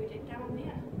thinking we did down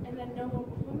there, and then no one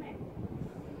was coming.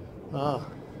 Ah.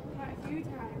 Quite a few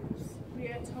times we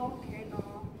were talking or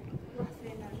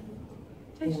laughing and.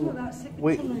 Takes like that second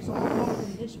We- tunnel is a lot more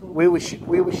than this one.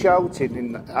 We were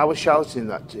shouting I was shouting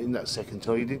in that second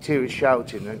tunnel. You did hear us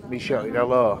shouting and me shouting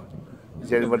hello.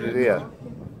 Is anybody there?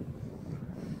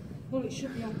 Well, it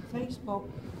should be on Facebook.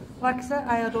 Like I said,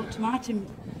 I had up to Martin,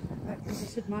 because I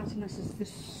said, Martin, I said,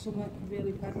 there's something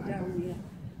really bad down here.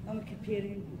 And we kept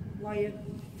hearing wire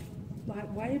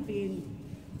being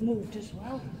moved as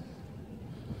well.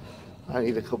 I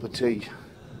need a cup of tea.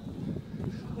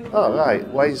 Oh right,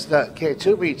 why is that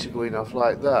K2 meter going off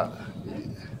like that?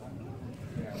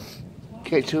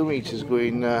 K2 meter's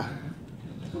going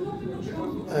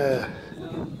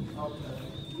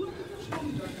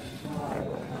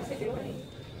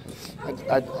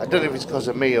I don't know if it's because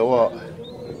of me or what.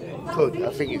 Could,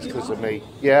 I think it's because of me.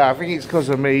 Yeah, I think it's because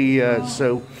of me,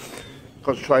 so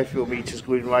because tri-fuel meter's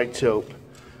going right up.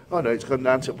 Oh no, it's gone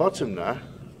down to the bottom now.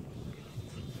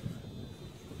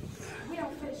 Yeah,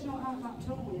 it's not out of that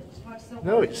tunnel yet, so I still.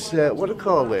 No, it's, what do I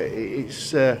call it?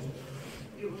 It's,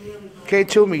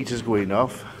 K2 meter's going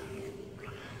off.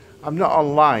 I'm not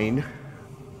online,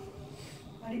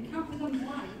 And it can't be done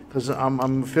right. because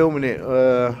I'm filming it,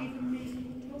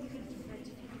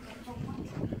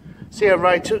 see I'm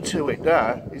right up to it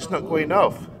there, it's not going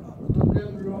off. I'm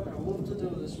down the rock. I love to do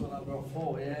this when I've got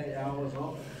 48 hours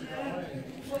off.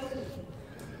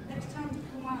 Next time you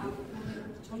come out of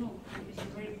the tunnel, it's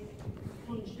very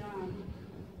plunge down.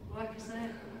 Like I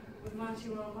said, with Marty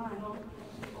were online,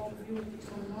 all viewers it's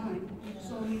online, you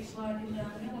saw me sliding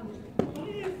down the hill.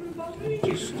 Hi everybody!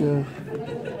 Just,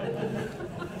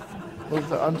 what's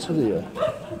that answer there? I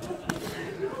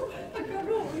got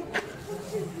up,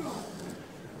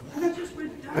 and I just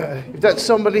If that's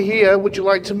somebody here, would you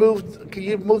like to move? Can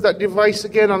you move that device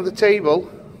again on the table?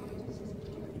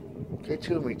 Okay,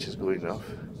 2 meters going off.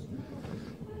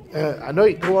 I know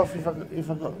it go off if I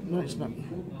got. No, it's not.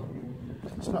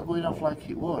 It's not going off like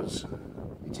it was.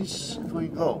 It is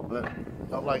going up, but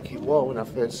not like it was when I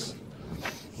first.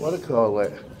 What I call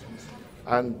it.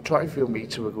 And tri-fuel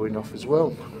meter were going off as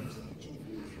well.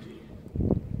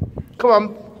 Come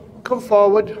on, come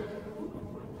forward.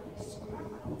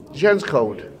 Jen's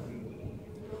cold.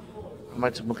 I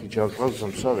might have mucky your clothes,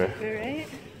 I'm sorry. Alright.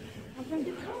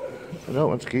 I don't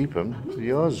want to keep them, they're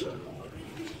yours.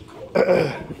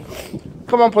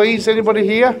 Come on please, anybody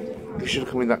here? You should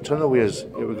have come in that tunnel with us,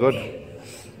 it was good.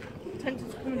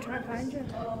 Tempted to come and try and find you.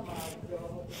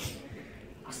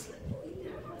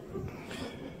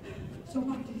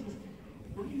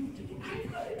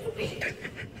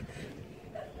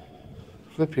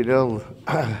 Flipping hell.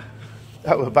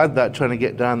 That was bad, that, trying to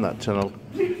get down that tunnel.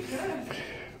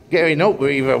 Getting up were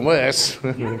even worse.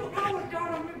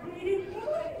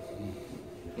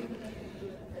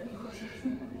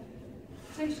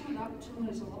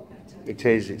 It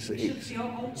is, it's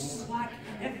like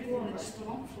everyone, it's the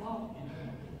wrong floor.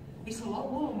 It's a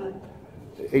lot warmer.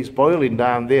 It's boiling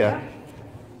down there.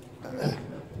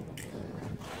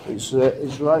 It's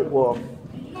right warm.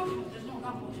 There's not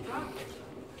that much draft.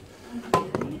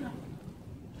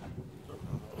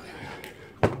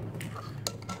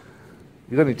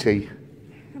 You got any tea?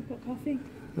 I've got coffee.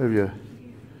 Have you?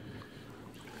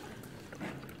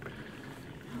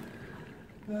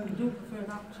 I do prefer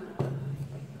that to.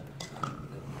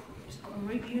 It's got a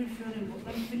right ear feeling, but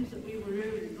them things that we were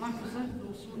hearing, like I said, there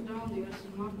was something down there,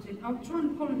 St. Martin. I was trying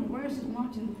to call him, where's St.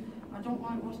 Martin? I don't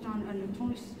like what's down, and the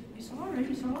Tony, it's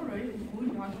alright, it's alright.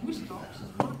 We stopped,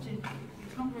 St. Martin,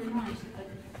 it's not very nice.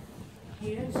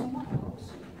 Here, somewhere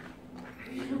else.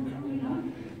 You know.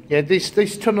 Yeah,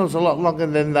 this tunnel's a lot longer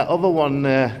than that other one.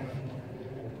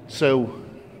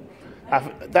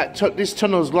 This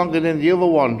tunnel's longer than the other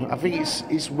one. I think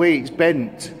it's way it's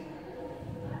bent.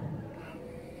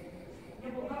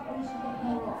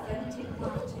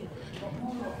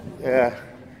 Yeah.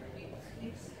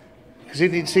 Because it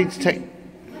didn't seem to take.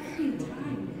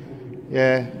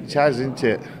 Yeah, it has, isn't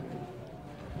it?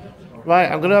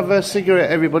 Right, I'm going to have a cigarette,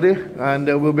 everybody, and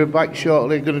we'll be back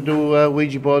shortly. Going to do a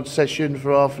Ouija board session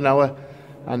for half an hour,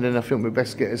 and then I think we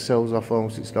best get ourselves off home,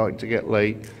 'cause it's starting to get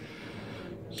late.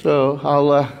 So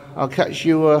I'll catch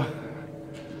you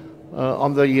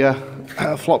on the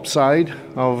flop side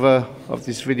of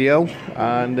this video,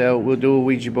 and we'll do a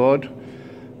Ouija board,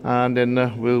 and then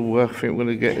we'll think we're going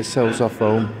to get ourselves off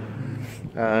home,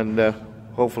 and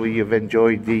hopefully you've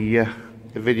enjoyed the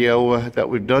video that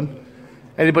we've done.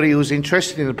 Anybody who's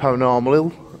interested in the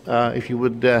paranormal, if you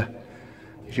would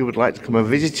like to come and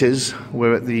visit us,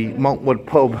 we're at the Montwood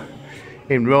Pub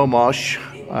in Romarsh,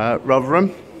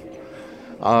 Rotherham.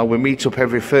 We meet up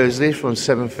every Thursday from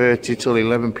 7:30 till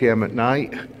 11 PM at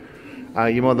night.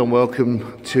 You're more than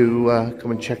welcome to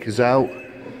come and check us out,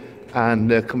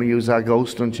 and come and use our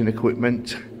ghost hunting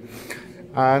equipment,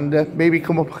 and maybe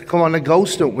come on a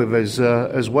ghost hunt with us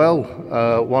as well.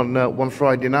 One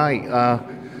Friday night.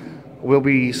 We'll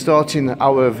be starting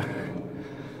our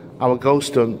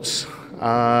ghost hunts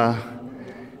at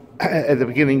the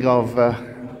beginning of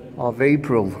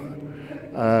April,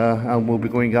 and we'll be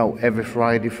going out every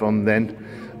Friday from then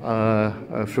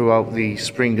throughout the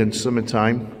spring and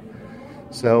summertime.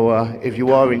 So if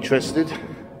you are interested,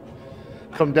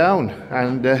 come down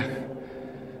and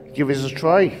give us a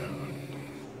try.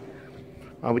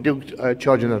 We do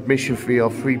charge an admission fee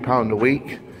of £3 a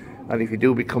week. And if you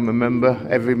do become a member,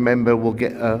 every member will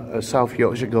get a South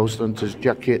Yorkshire Ghost Hunters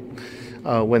jacket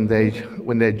when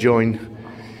they join.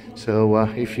 So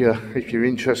if you're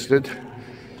interested,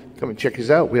 come and check us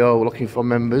out. We are looking for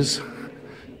members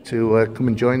to come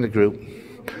and join the group.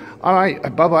 All right,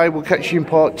 bye bye. We'll catch you in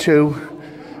part 2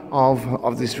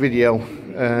 of this video,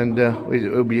 and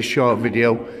it'll be a short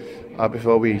video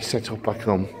before we set up back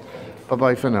home. Bye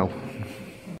bye for now.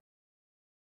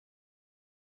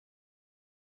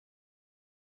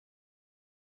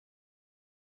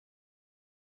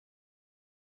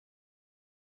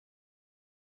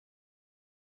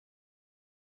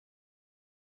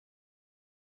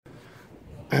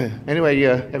 Anyway,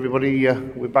 everybody,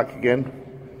 we're back again,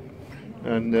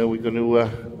 and we're going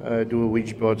to do a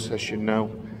Ouija board session now,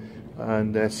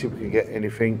 and see if we can get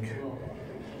anything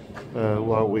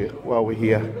while we're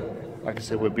here. Like I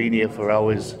said, we've been here for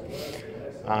hours,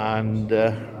 and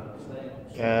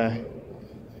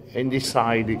in this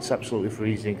side it's absolutely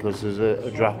freezing because there's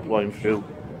a draft blowing through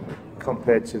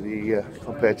compared to the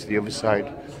other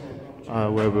side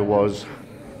where we was.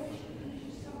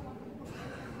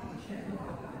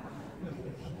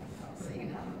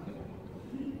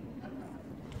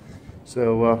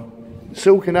 So,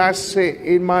 Sue, can I sit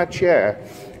in my chair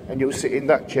and you sit in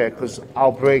that chair, because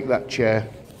I'll break that chair.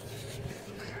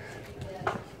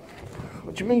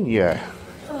 What do you mean, yeah?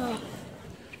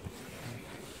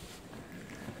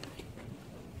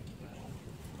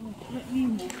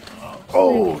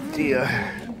 Oh dear.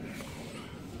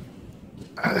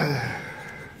 I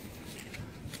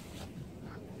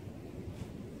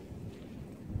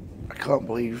can't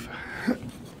believe.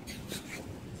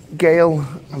 Gail,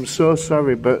 I'm so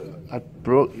sorry, but I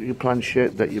broke your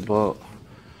planchette that you bought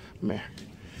me.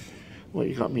 What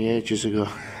you got me ages ago.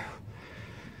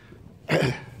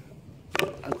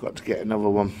 I've got to get another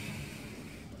one.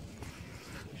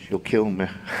 She'll kill me.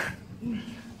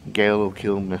 Gail will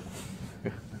kill me.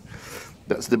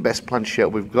 That's the best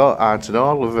planchette we've got, aren't it?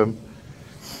 All of them.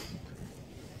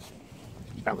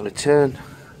 I'm going to turn.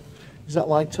 Is that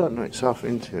light on? No, it's off,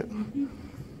 isn't it?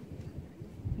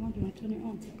 Why do I turn it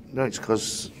on? No, it's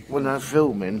because when I'm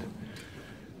filming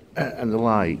and the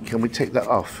light, can we take that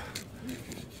off?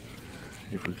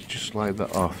 If we could just slide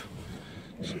that off.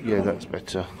 So, yeah, that's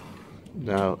better.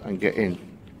 Now, and get in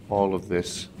all of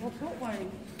this. What's that way?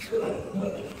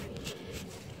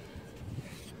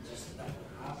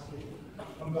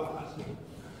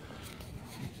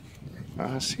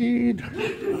 Acid.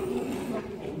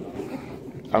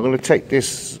 I'm going to take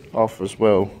this off as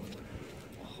well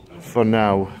for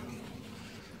now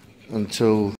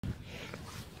until I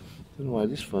don't know why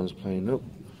this phone's playing up.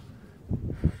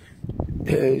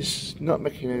 It's not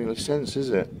making any sense, is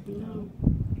it? No.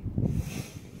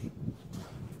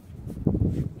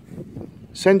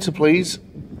 Centre, please.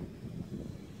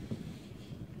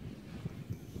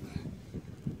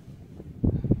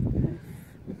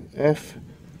 F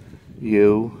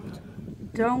U.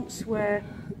 Don't swear.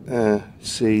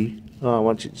 C. Oh, I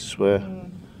want you to swear.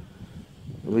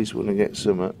 At least we're gonna get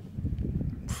some.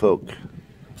 Fuck.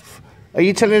 Are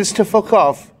you telling us to fuck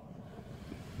off?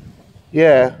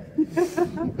 Yeah.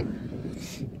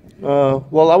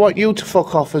 Well, I want you to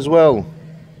fuck off as well.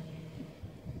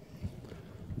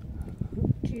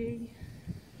 G.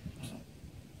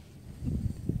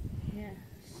 Yes.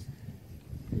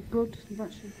 Good.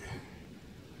 That should.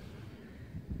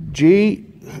 G.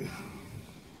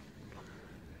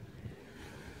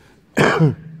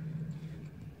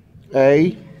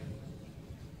 A.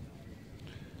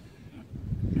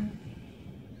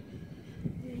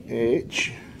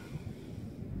 H.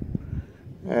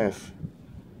 F.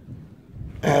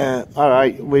 All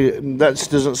right, that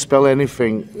doesn't spell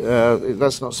anything.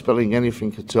 That's not spelling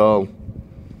anything at all.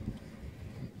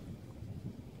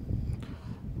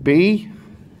 B.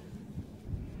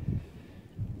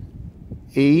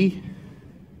 E.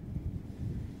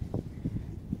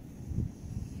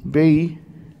 B.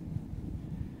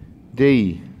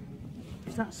 D.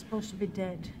 Is that supposed to be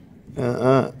dead?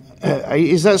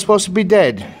 Is that supposed to be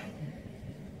dead?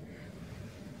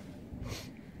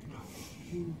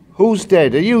 Who's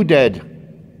dead? Are you dead?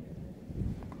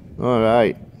 All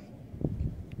right.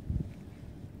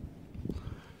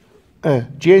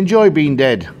 Do you enjoy being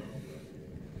dead?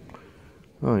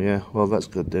 Oh yeah, well that's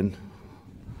good then.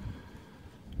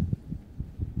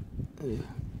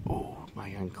 Oh, my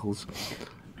ankles.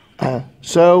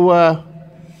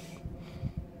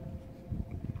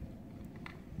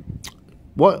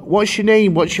 What's your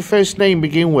name? What's your first name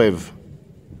begin with?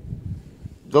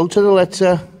 Go to the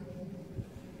letter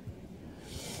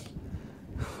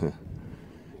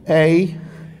A.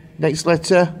 Next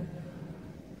letter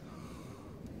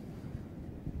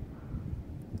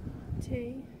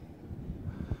T.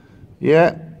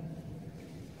 Yeah.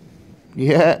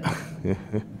 Yeah.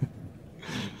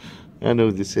 I know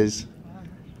who this is.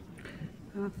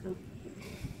 Arthur.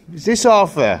 Is this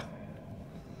Arthur?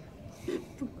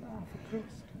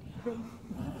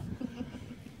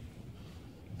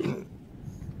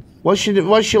 What's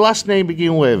your last name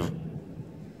begin with?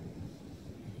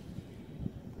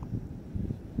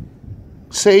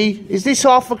 See, is this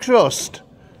Arthur Crust?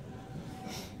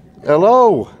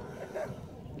 Hello.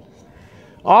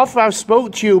 Arthur, I've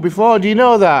spoke to you before, do you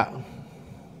know that?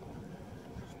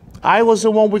 I was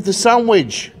the one with the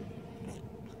sandwich.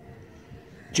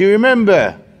 Do you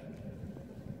remember?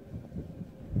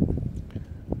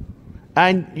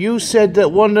 And you said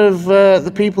that one of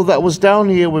the people that was down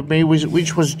here with me,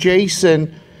 which was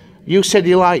Jason, you said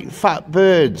he liked fat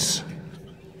birds.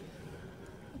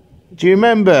 Do you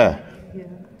remember? Yeah.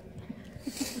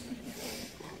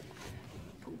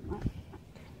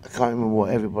 I can't remember what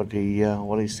everybody,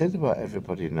 what he said about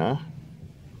everybody now.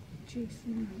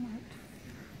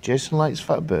 Jason likes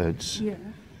fat birds. Yeah.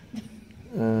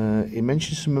 He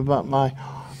mentioned something about my...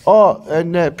 Oh,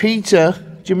 and Peter,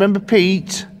 do you remember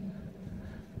Pete?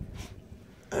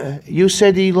 You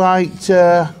said he liked,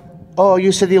 oh,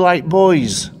 you said he liked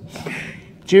boys.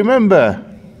 Do you remember?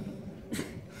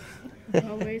 I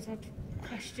always had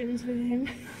questions with him.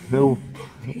 No.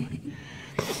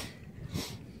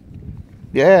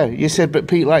 Yeah, you said, but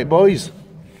Pete liked boys.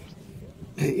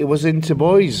 He was into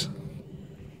boys.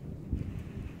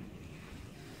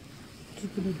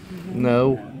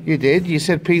 No, you did. You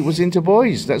said Pete was into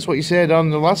boys. That's what you said on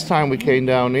the last time we came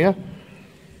down here.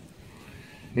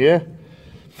 Yeah.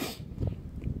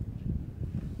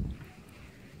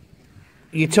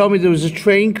 You told me there was a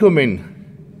train coming.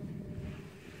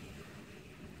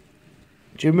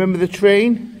 Do you remember the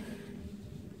train?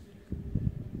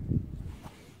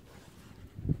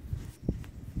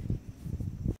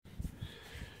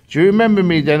 Do you remember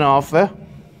me then, Arthur?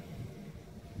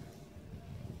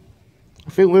 I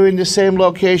think we're in the same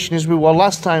location as we were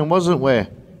last time, wasn't we?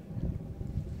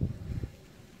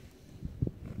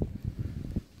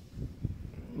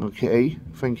 Okay,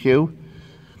 thank you.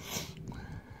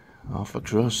 Arthur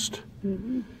Trust.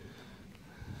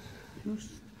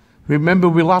 Remember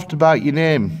we laughed about your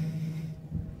name.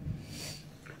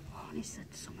 Oh, and he said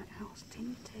something else,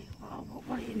 didn't he? Oh,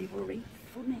 what are you worried?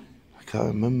 Funny. I can't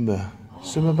remember.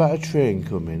 Something about a train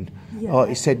coming. Yeah. Oh,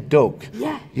 he said duck.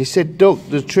 Yeah. You said duck,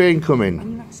 there's a train coming.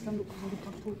 I'm not stand up because I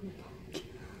can't put me back.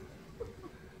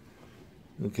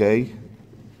 Okay.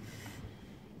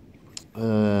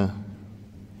 Do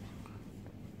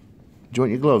you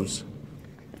want your gloves?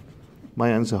 My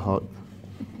hands are hot.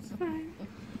 It's fine.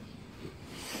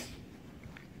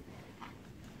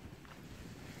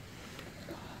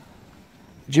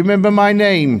 Do you remember my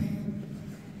name?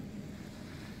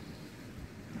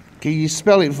 Can you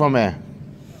spell it for me? I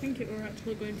think it were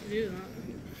actually going to do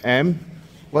that. M.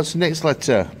 What's the next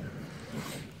letter?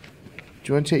 Do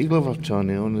you want to take your glove off,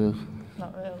 Tony?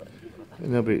 Not really.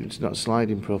 No, but it's not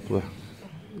sliding properly.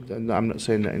 I'm not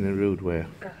saying that in a rude way.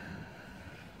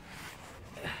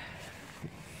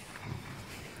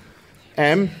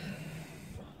 M.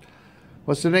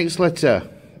 What's the next letter?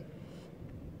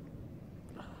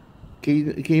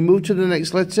 Can you move to the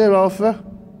next letter, Arthur?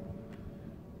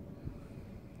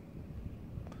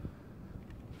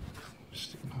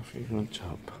 Stick my finger on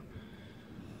top.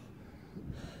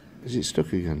 Is it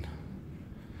stuck again?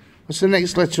 What's the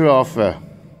next letter, Arthur?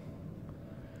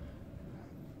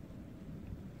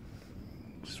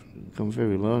 It's gone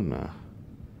very low now.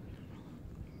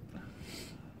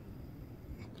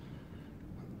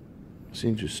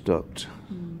 Seems to have stopped.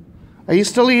 Are you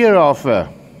still here, Arthur?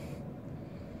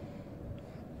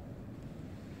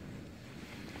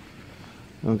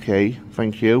 Okay,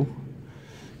 thank you.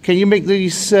 Can you make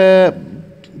this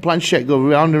planchette go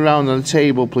round and round on the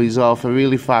table, please, Arthur,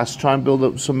 really fast? Try and build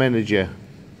up some energy.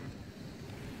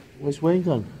 Where's Wayne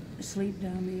gone? Asleep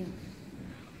down here.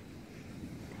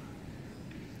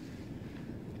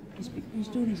 He's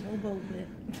doing his elbow bit.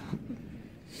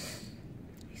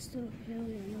 He's still up here,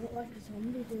 and I look like a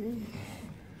zombie doing.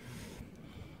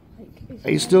 Like,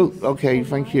 Are you still? Okay,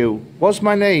 thank you. What's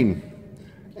my name?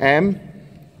 M.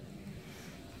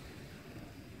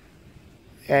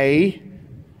 A.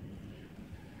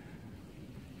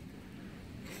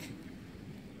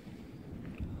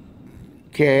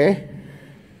 K.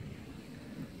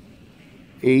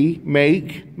 E.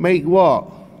 Make. Make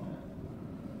what?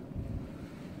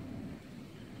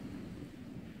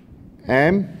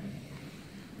 M.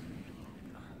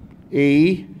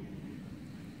 E.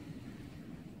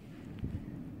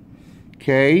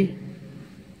 K.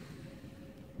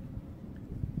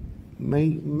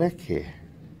 Meke.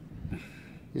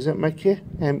 Is that Meke?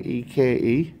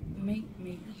 M-E-K-E. Make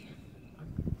me.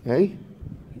 Hey?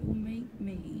 You make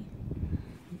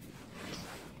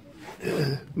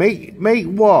me. Make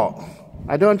what?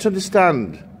 I don't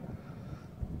understand.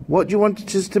 What do you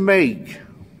want us to make?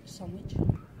 Sandwich. Do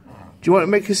you want to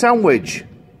make a sandwich?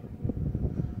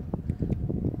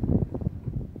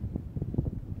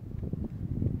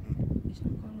 He's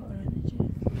not got a lot of energy.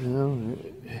 No.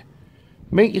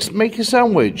 Make a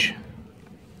sandwich.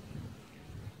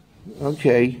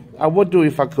 Okay, I would do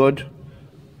if I could.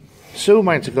 Sue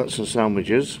might have got some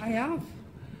sandwiches. I have.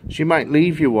 She might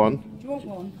leave you one. Do you want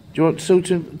one? Do you want Sue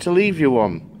to leave you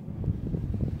one?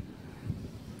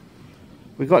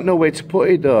 We got nowhere to put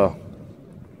it though.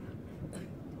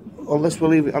 Unless we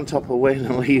leave it on top of Wayne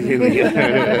and leave him here.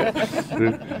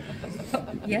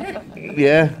 Yeah.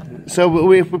 Yeah.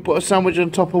 So if we put a sandwich on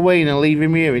top of Wayne and leave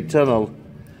him here in tunnel,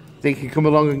 they can come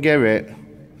along and get it.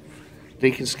 They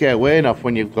can scare Wayne off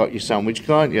when you've got your sandwich,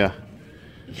 can't you?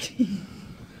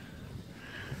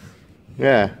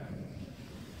 Yeah.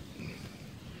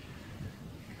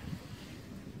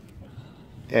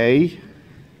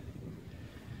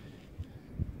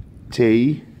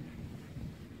 T.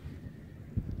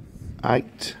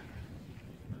 Act.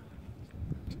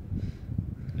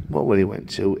 What will he went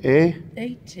to? A.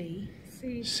 A-T.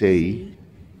 C.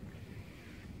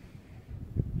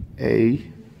 A.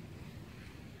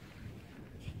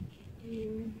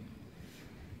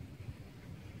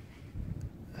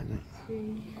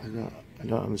 I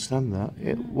don't understand that.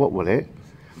 What will it?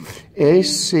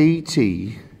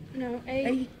 A-C-T. No,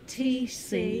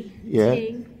 A-T-C. Yeah.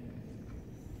 T,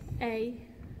 A,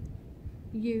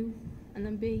 U, and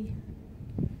then B.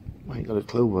 I ain't got a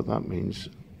clue what that means.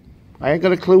 I ain't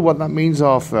got a clue what that means,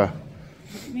 Arthur.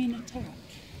 Does it mean attack?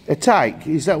 Attack?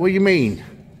 Is that what you mean?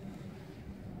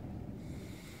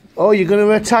 Oh, you're going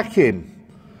to attack him?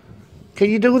 Can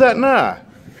you do that now?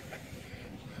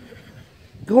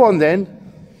 Go on then.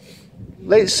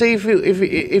 Let's see if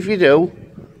you do.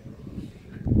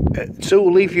 So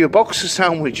we'll leave you a box of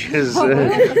sandwiches.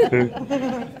 And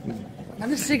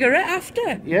a cigarette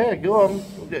after? Yeah, go on.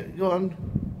 Go on.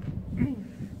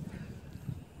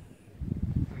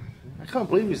 I can't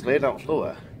believe he's laid out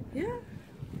floor. Yeah.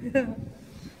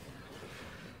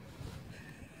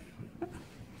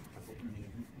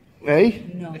 Hey?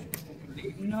 No.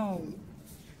 No.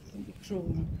 Don't be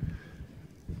cruel.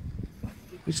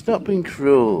 It's not been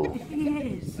cruel.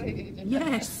 Yes.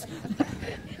 Yes.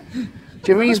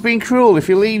 Do you think he's been cruel if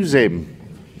he leaves him?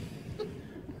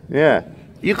 Yeah.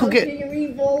 You could get.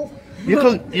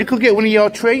 You could get one of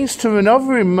your trains to run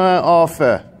over him,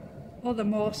 Arthur. Or the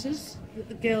horses that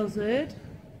the girls heard.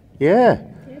 Yeah.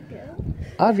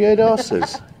 Have you heard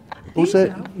horses? What's that?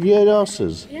 Have you heard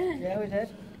horses? Yeah. Yeah, we did.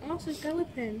 Also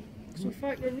galloping. So we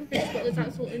thought there was nothing, but there's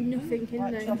absolutely nothing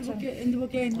in there. And they were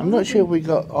getting I'm not sure we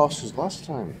got horses last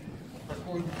time.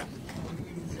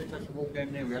 There's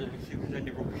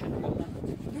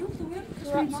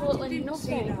absolutely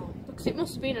nothing. Because it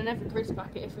must have been in every crisp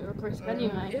packet if it were crisp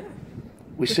anyway.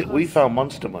 We found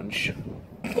Monster Munch,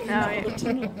 No, yeah.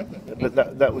 but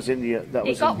that was in the that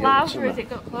was It got in the louder as summer. it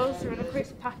got closer, and a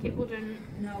crisp packet wouldn't.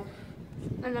 No.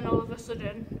 And then all of a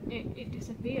sudden, it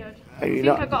disappeared. Are I you think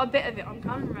not- I got a bit of it on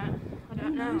camera. I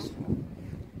don't know.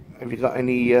 Have you got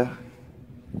any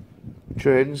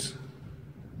trains?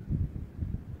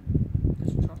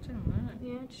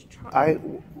 Yeah, just try.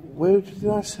 Where did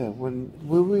I say when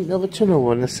were we in another tunnel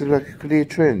when I said like I could hear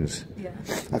trains? Yeah.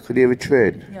 I could hear a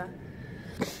train, Yeah.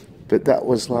 but that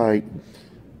was like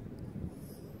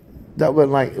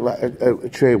a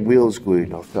train wheels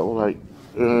going off. That was like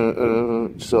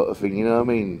sort of thing, you know what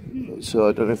I mean? So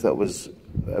I don't know if that was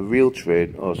a real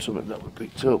train or something that we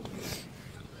picked up.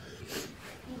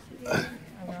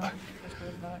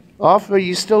 Arthur, are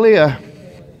you still here?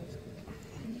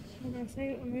 I'm going to say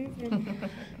it, we're moving.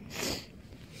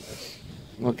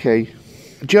 Okay.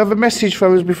 Do you have a message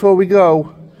for us before we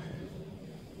go?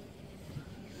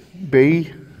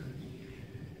 B.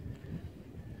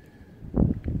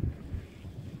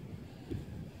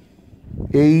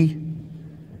 E.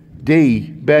 D.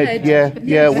 Bed.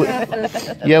 Yeah.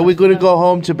 We're going to go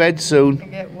home to bed soon.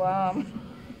 Get warm.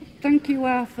 Thank you,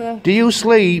 Arthur. Do you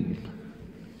sleep?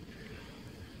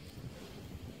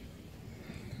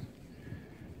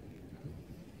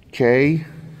 K.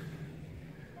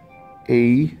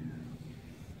 E.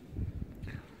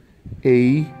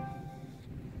 E.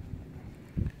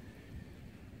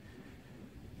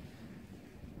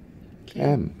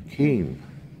 M. Keen.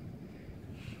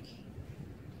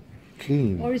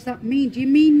 Keen. Or is that mean? Do you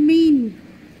mean mean?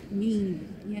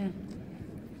 Mean, yeah.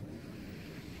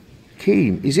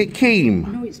 Keen. Is it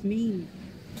keen? No, it's mean.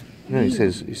 No, it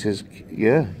says,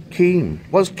 yeah, keen.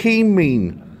 What's keen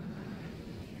mean?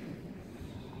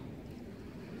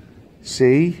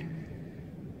 C.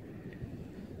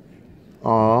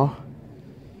 R.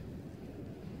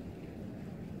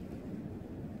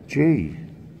 G.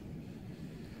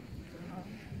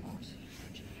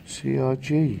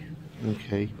 C-R-G.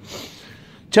 Okay.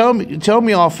 Tell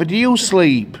me, Arthur, do you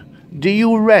sleep? Do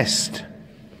you rest?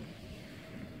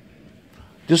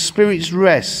 Do spirits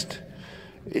rest?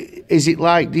 Is it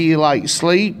like, do you like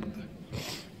sleep?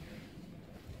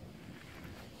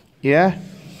 Yeah?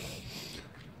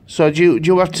 So do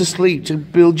you have to sleep to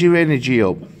build your energy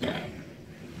up?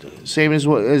 Same as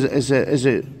what as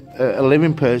a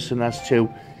living person has to.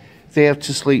 They have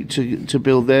to sleep to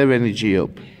build their energy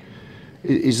up.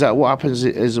 Is that what happens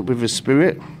with a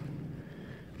spirit?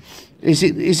 Is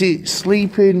it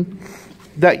sleeping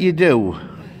that you do?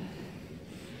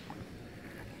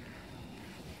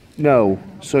 No.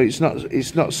 So it's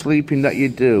not sleeping that you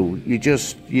do. You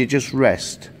just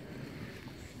rest.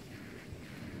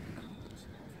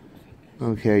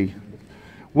 Okay.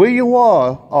 Where you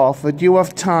are, Arthur, do you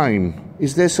have time?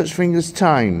 Is there such thing as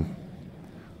time?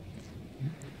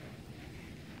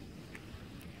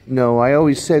 No, I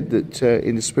always said that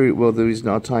in the spirit world there is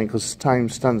no time, because time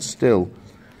stands still.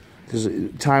 Because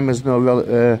time has what's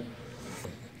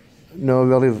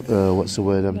the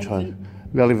word I'm trying?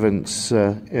 Relevance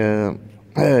in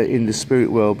the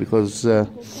spirit world, because you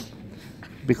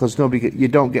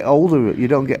don't get older. You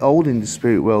don't get old in the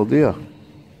spirit world, do you?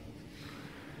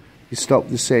 You stop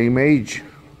the same age.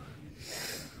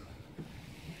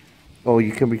 Or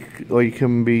you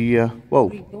can be well.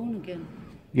 Reborn again.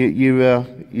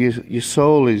 Your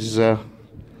soul is.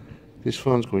 This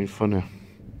phone's going funny.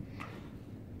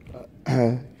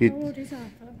 How old is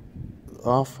Arthur?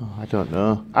 Arthur, I don't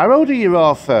know. How old are you,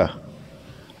 Arthur? I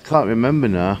can't remember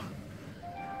now.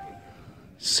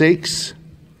 6?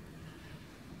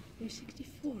 You're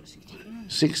 64 or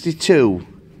 65? 62.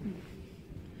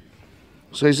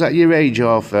 So is that your age,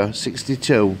 Arthur?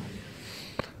 62.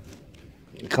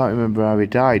 I can't remember how he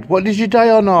died. What did you die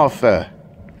on, Arthur?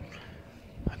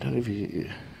 I don't know if you...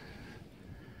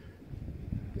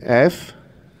 F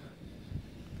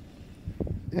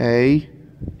A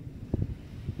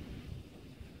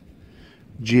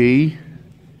G.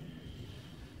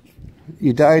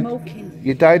 You died. Smoking.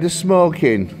 You died of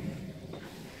smoking.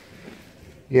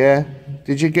 Yeah.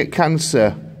 Did you get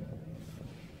cancer?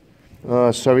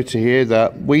 Oh, sorry to hear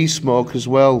that. We smoke as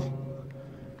well.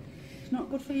 It's not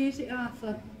good for you, is it,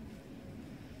 Arthur?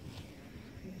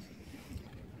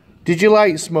 Did you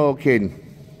like smoking?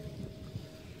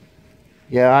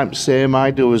 Yeah, I'm the same.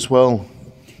 I do as well.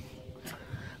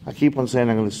 I keep on saying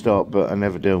I'm going to stop, but I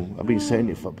never do. I've been saying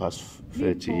it for the past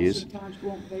 30 years. Sometimes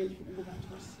go on page, go back to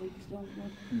our sleeps, don't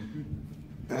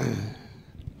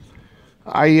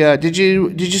we? Did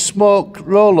you smoke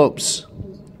roll-ups,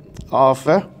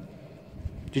 Arthur?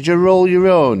 Did you roll your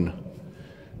own?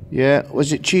 Yeah.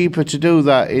 Was it cheaper to do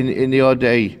that in your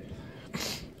day? I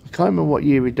can't remember what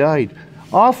year he died.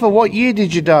 Arthur, what year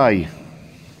did you die?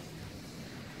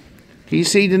 Can you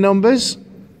see the numbers?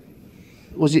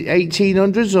 Was it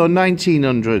 1800s or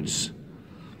 1900s?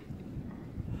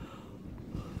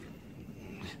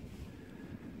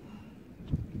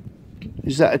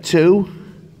 Is that a 2?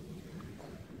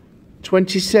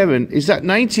 27. Is that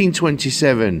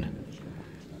 1927?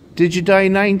 Did you die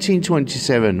in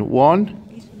 1927? 1?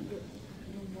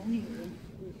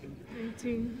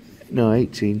 18. No,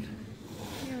 18. Yeah,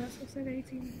 that's what I said,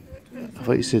 18. I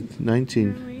thought you said 19.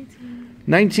 No, 18.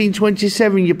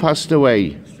 1927 you passed away.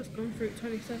 It's just gone through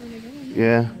 27 again.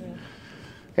 Yeah.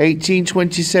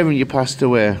 1827 you passed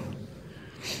away.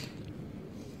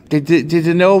 Did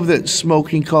they know that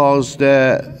smoking caused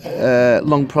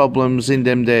lung problems in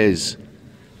them days?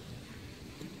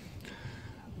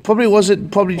 Probably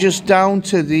wasn't. Probably just down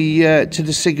to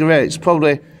the cigarettes.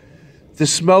 Probably the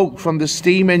smoke from the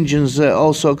steam engines that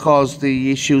also caused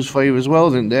the issues for you as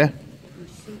well, didn't they?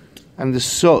 And the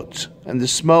soot and the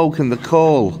smoke and the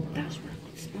coal. That's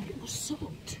right, it was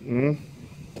soot. Mm.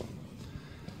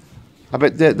 I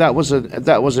bet that was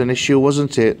an issue,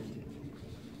 wasn't it?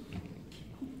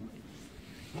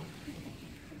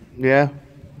 Yeah.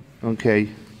 Okay.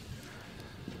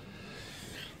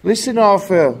 Listen,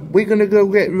 Arthur, we're going to go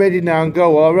get ready now and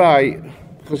go, all right?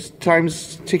 Because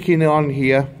time's ticking on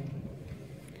here.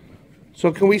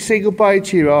 So can we say goodbye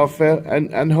to you, Arthur,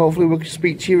 and hopefully we can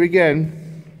speak to you again?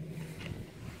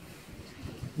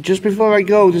 Just before I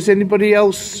go, does anybody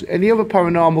else, any other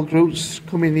paranormal groups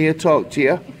come in here talk to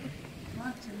you?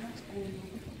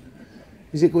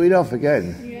 Is it going off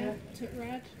again? Yeah, took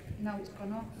red. Now it's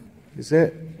gone off. Is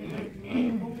it?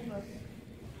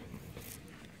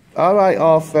 All right,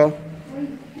 Arthur.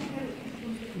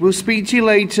 We'll speak to you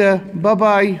later.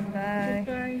 Bye-bye. Bye.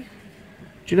 Bye.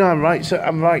 Do you know, I'm right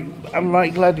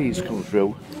glad he's come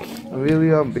through. I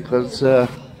really am, because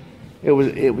it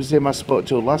was him I spoke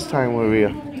to last time we were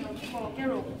here.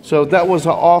 So that was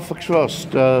Arthur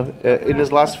Trust in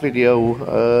his last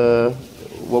video,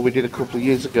 what we did a couple of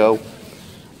years ago.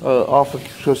 Arthur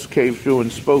Trust came through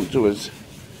and spoke to us.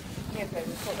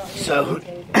 So,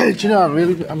 do you know, I'm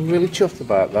really chuffed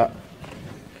about that.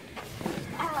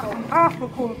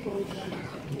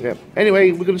 Yep.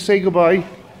 Anyway, we're going to say goodbye,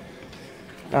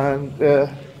 and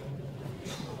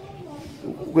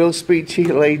we'll speak to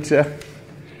you later.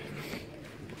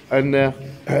 And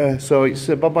so it's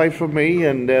bye-bye from me,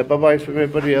 and bye-bye from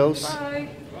everybody else. Bye.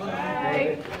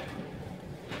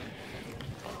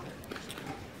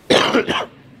 Bye.